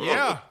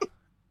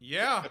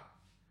 Yeah.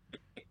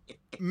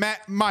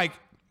 Mike,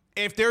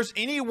 if there's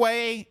any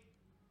way,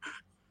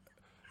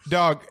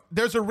 dog,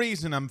 there's a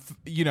reason I'm,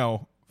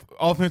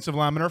 offensive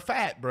linemen are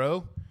fat,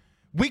 bro.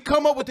 We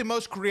come up with the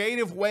most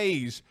creative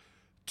ways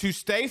to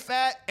stay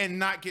fat and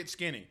not get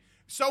skinny.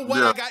 So what?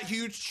 Yeah. I got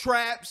huge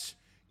traps.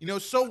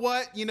 So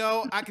what?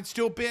 I can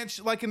still bench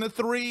like in the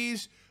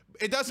 3s.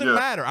 It doesn't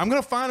matter. I'm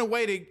going to find a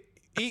way to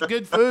eat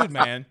good food,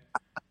 man.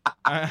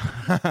 All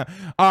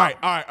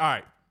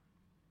right.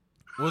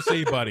 We'll see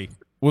you, buddy.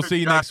 We'll see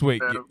you next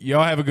week.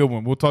 Y'all have a good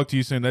one. We'll talk to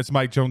you soon. That's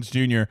Mike Jones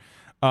Jr.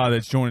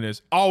 That's joining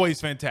us.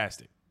 Always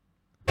fantastic.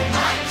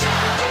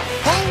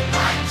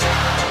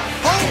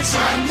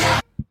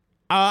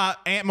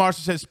 Aunt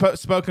Marcia says,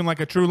 spoken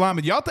like a true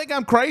lineman. Y'all think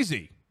I'm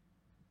crazy?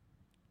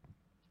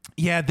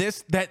 Yeah,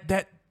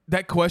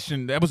 that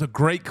question, that was a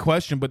great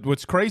question, but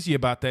what's crazy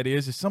about that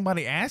is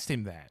somebody asked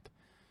him that.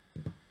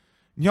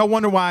 Y'all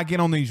wonder why I get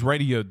on these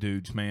radio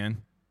dudes,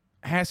 man.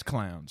 Ass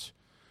clowns.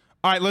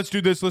 All right, let's do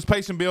this. Let's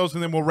pay some bills,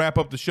 and then we'll wrap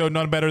up the show.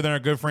 None better than our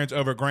good friends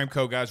over at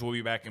Gramco. Guys, we'll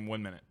be back in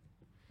 1 minute.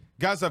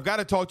 Guys, I've got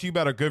to talk to you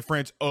about our good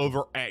friends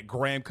over at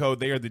Gramco.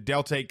 They are the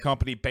Delta 8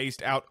 company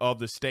based out of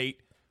the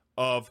state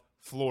of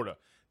Florida.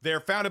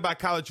 They're founded by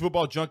college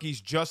football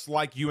junkies just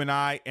like you and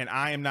I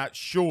am not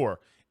sure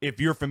if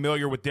you're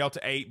familiar with Delta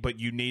 8, but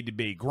you need to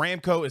be.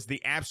 Gramco is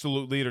the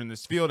absolute leader in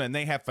this field, and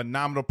they have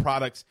phenomenal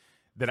products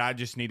that I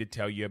just need to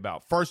tell you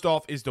about. First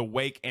off is the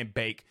Wake and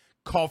Bake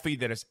coffee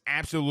that is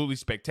absolutely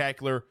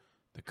spectacular.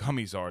 The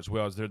gummies are as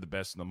well, as they're the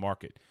best in the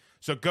market.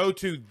 So go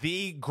to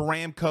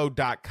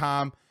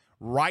thegramco.com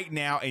right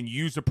now and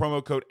use the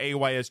promo code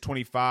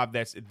AYS25.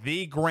 That's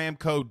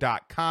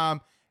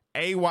thegramco.com,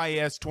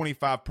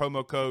 AYS25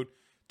 promo code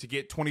to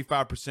get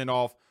 25%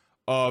 off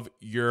of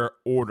your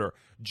order.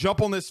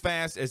 Jump on this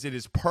fast as it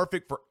is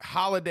perfect for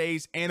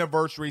holidays,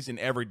 anniversaries, and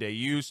everyday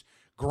use.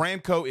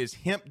 Gramco is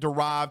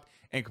hemp-derived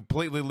and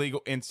completely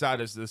legal inside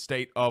of the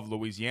state of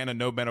Louisiana.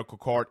 No medical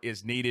card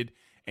is needed,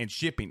 and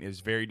shipping is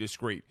very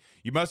discreet.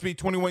 You must be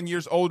 21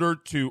 years older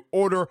to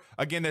order.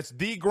 Again, that's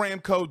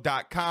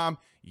thegramco.com.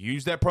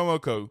 Use that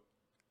promo code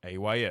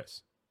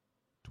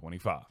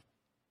AYS25.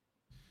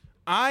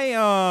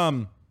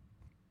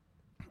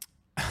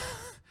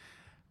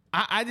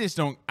 I just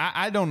don't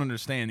I don't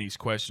understand these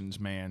questions,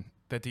 man,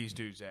 that these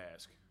dudes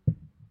ask.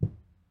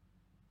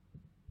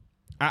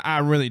 I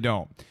really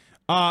don't.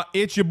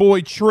 It's your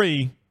boy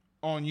Tree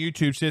on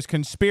YouTube says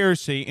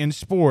conspiracy in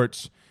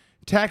sports.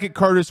 Tackett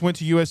Curtis went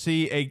to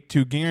USC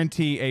to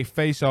guarantee a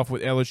face-off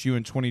with LSU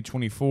in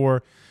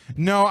 2024.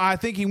 No, I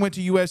think he went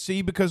to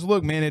USC because,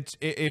 look, man,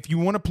 if you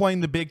want to play in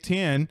the Big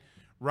Ten,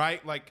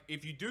 right? Like,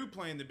 if you do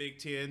play in the Big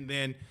Ten,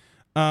 then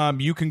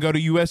you can go to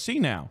USC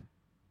now.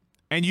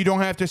 And you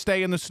don't have to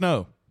stay in the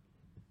snow.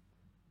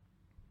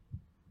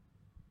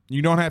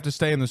 You don't have to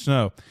stay in the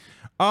snow.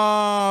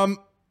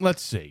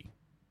 Let's see.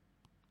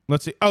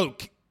 Oh,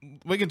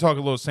 we can talk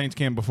a little Saints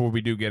camp before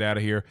we do get out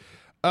of here.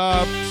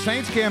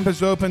 Saints camp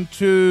is open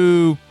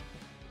to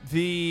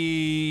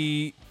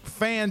the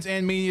fans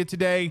and media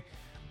today.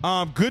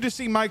 Good to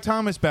see Mike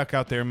Thomas back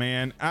out there,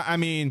 man. I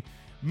mean,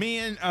 me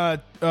and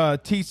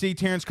TC,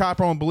 Terrence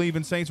Copper on Believe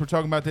in Saints, we're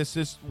talking about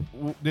this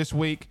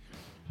week.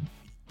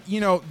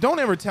 Don't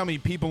ever tell me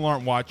people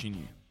aren't watching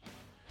you.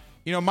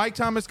 You know, Mike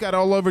Thomas got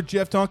all over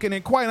Jeff Duncan,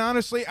 and quite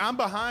honestly, I'm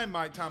behind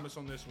Mike Thomas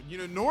on this one. You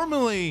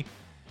know,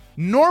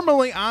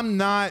 normally I'm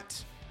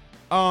not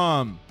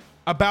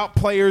about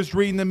players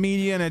reading the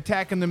media and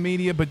attacking the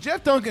media, but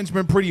Jeff Duncan's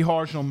been pretty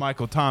harsh on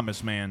Michael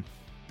Thomas, man.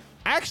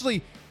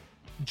 Actually,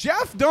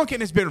 Jeff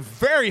Duncan has been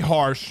very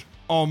harsh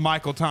on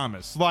Michael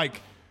Thomas.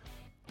 Like,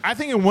 I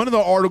think in one of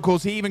the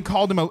articles, he even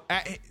called him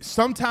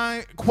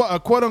sometime,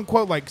 quote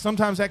unquote, like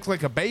sometimes acts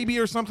like a baby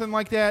or something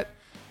like that.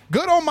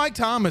 Good on Mike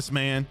Thomas,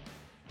 man.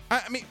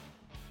 I mean,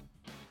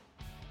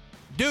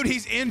 dude,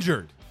 he's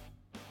injured.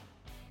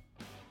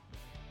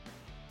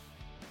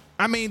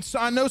 I mean, so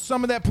I know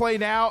some of that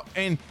played out,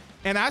 and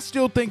I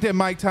still think that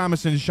Mike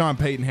Thomas and Sean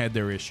Payton had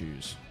their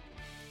issues.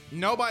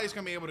 Nobody's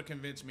going to be able to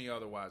convince me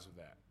otherwise of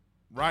that,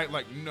 right?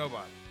 Like,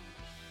 nobody.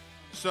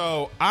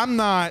 So I'm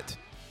not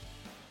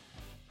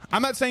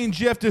saying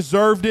Jeff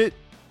deserved it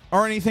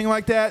or anything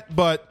like that,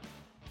 but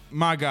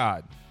my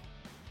God.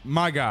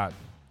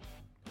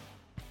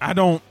 I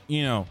don't,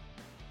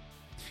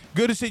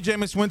 good to see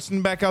Jameis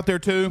Winston back out there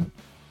too,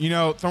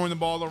 throwing the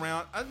ball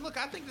around. Look,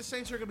 I think the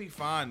Saints are going to be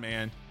fine,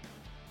 man.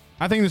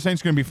 I think the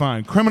Saints are going to be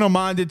fine. Criminal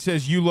Minded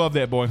says you love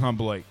that boy, huh,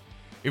 Blake?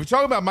 If you're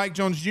talking about Mike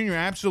Jones Jr.,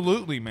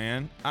 absolutely,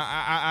 man.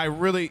 I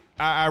really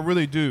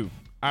do.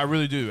 I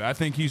really do. I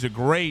think he's a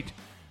great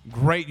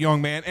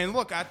young man. And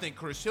look, I think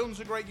Chris Hilton's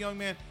a great young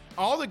man.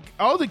 All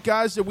the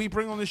guys that we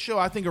bring on this show,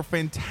 I think, are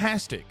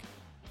fantastic.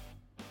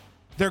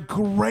 They're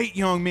great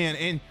young men.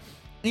 And,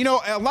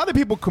 a lot of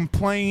people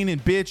complain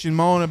and bitch and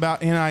moan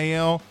about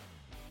NIL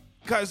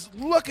because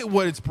look at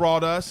what it's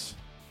brought us.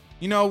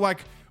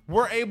 Like,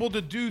 we're able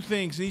to do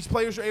things, and these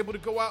players are able to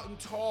go out and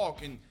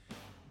talk, and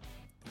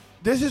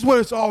this is what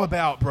it's all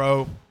about,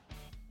 bro.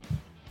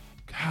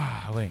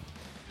 Golly.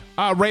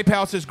 Ray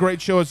Powell says, great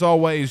show as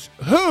always.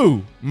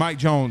 Who? Mike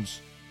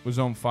Jones was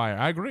on fire.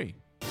 I agree.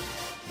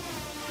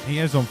 He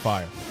is on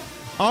fire.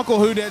 Uncle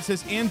Houdat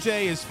says,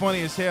 MJ is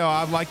funny as hell.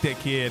 I like that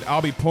kid.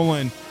 I'll be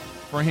pulling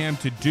for him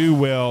to do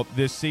well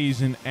this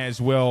season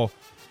as well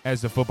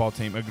as the football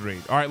team.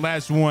 Agreed. All right,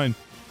 last one.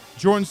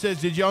 Jordan says,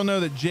 did y'all know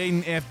that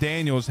Jaden F.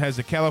 Daniels has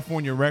the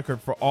California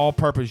record for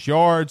all-purpose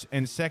yards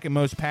and second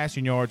most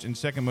passing yards and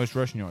second most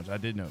rushing yards? I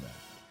did know that.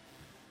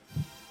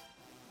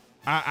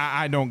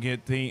 I don't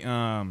get the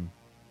I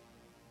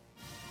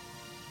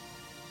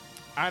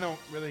don't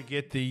really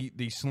get the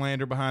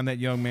slander behind that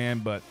young man,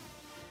 but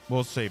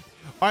we'll see.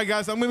 All right,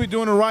 guys, I'm going to be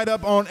doing a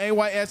write-up on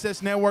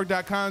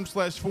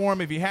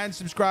ayssnetwork.com/forum. If you hadn't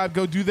subscribed,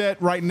 go do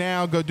that right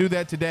now. Go do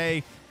that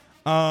today.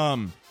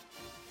 Probably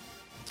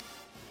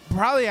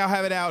I'll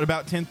have it out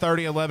about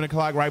 10:30, 11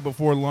 o'clock, right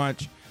before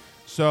lunch.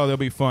 So that'll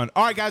be fun.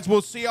 All right, guys,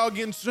 we'll see y'all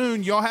again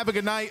soon. Y'all have a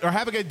good night or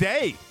have a good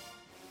day.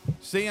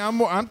 See,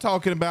 I'm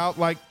talking about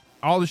like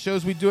all the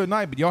shows we do at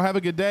night, but y'all have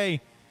a good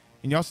day,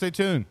 and y'all stay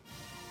tuned.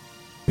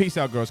 Peace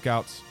out, Girl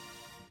Scouts.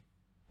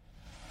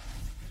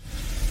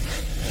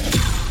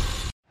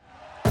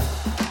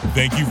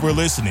 Thank you for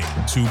listening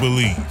to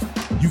Believe.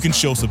 You can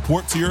show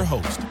support to your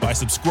host by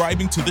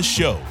subscribing to the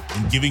show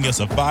and giving us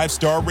a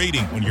 5-star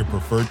rating on your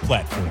preferred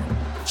platform.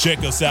 Check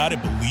us out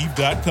at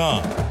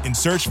Believe.com and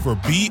search for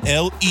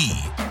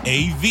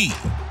BLEAV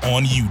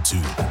on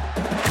YouTube.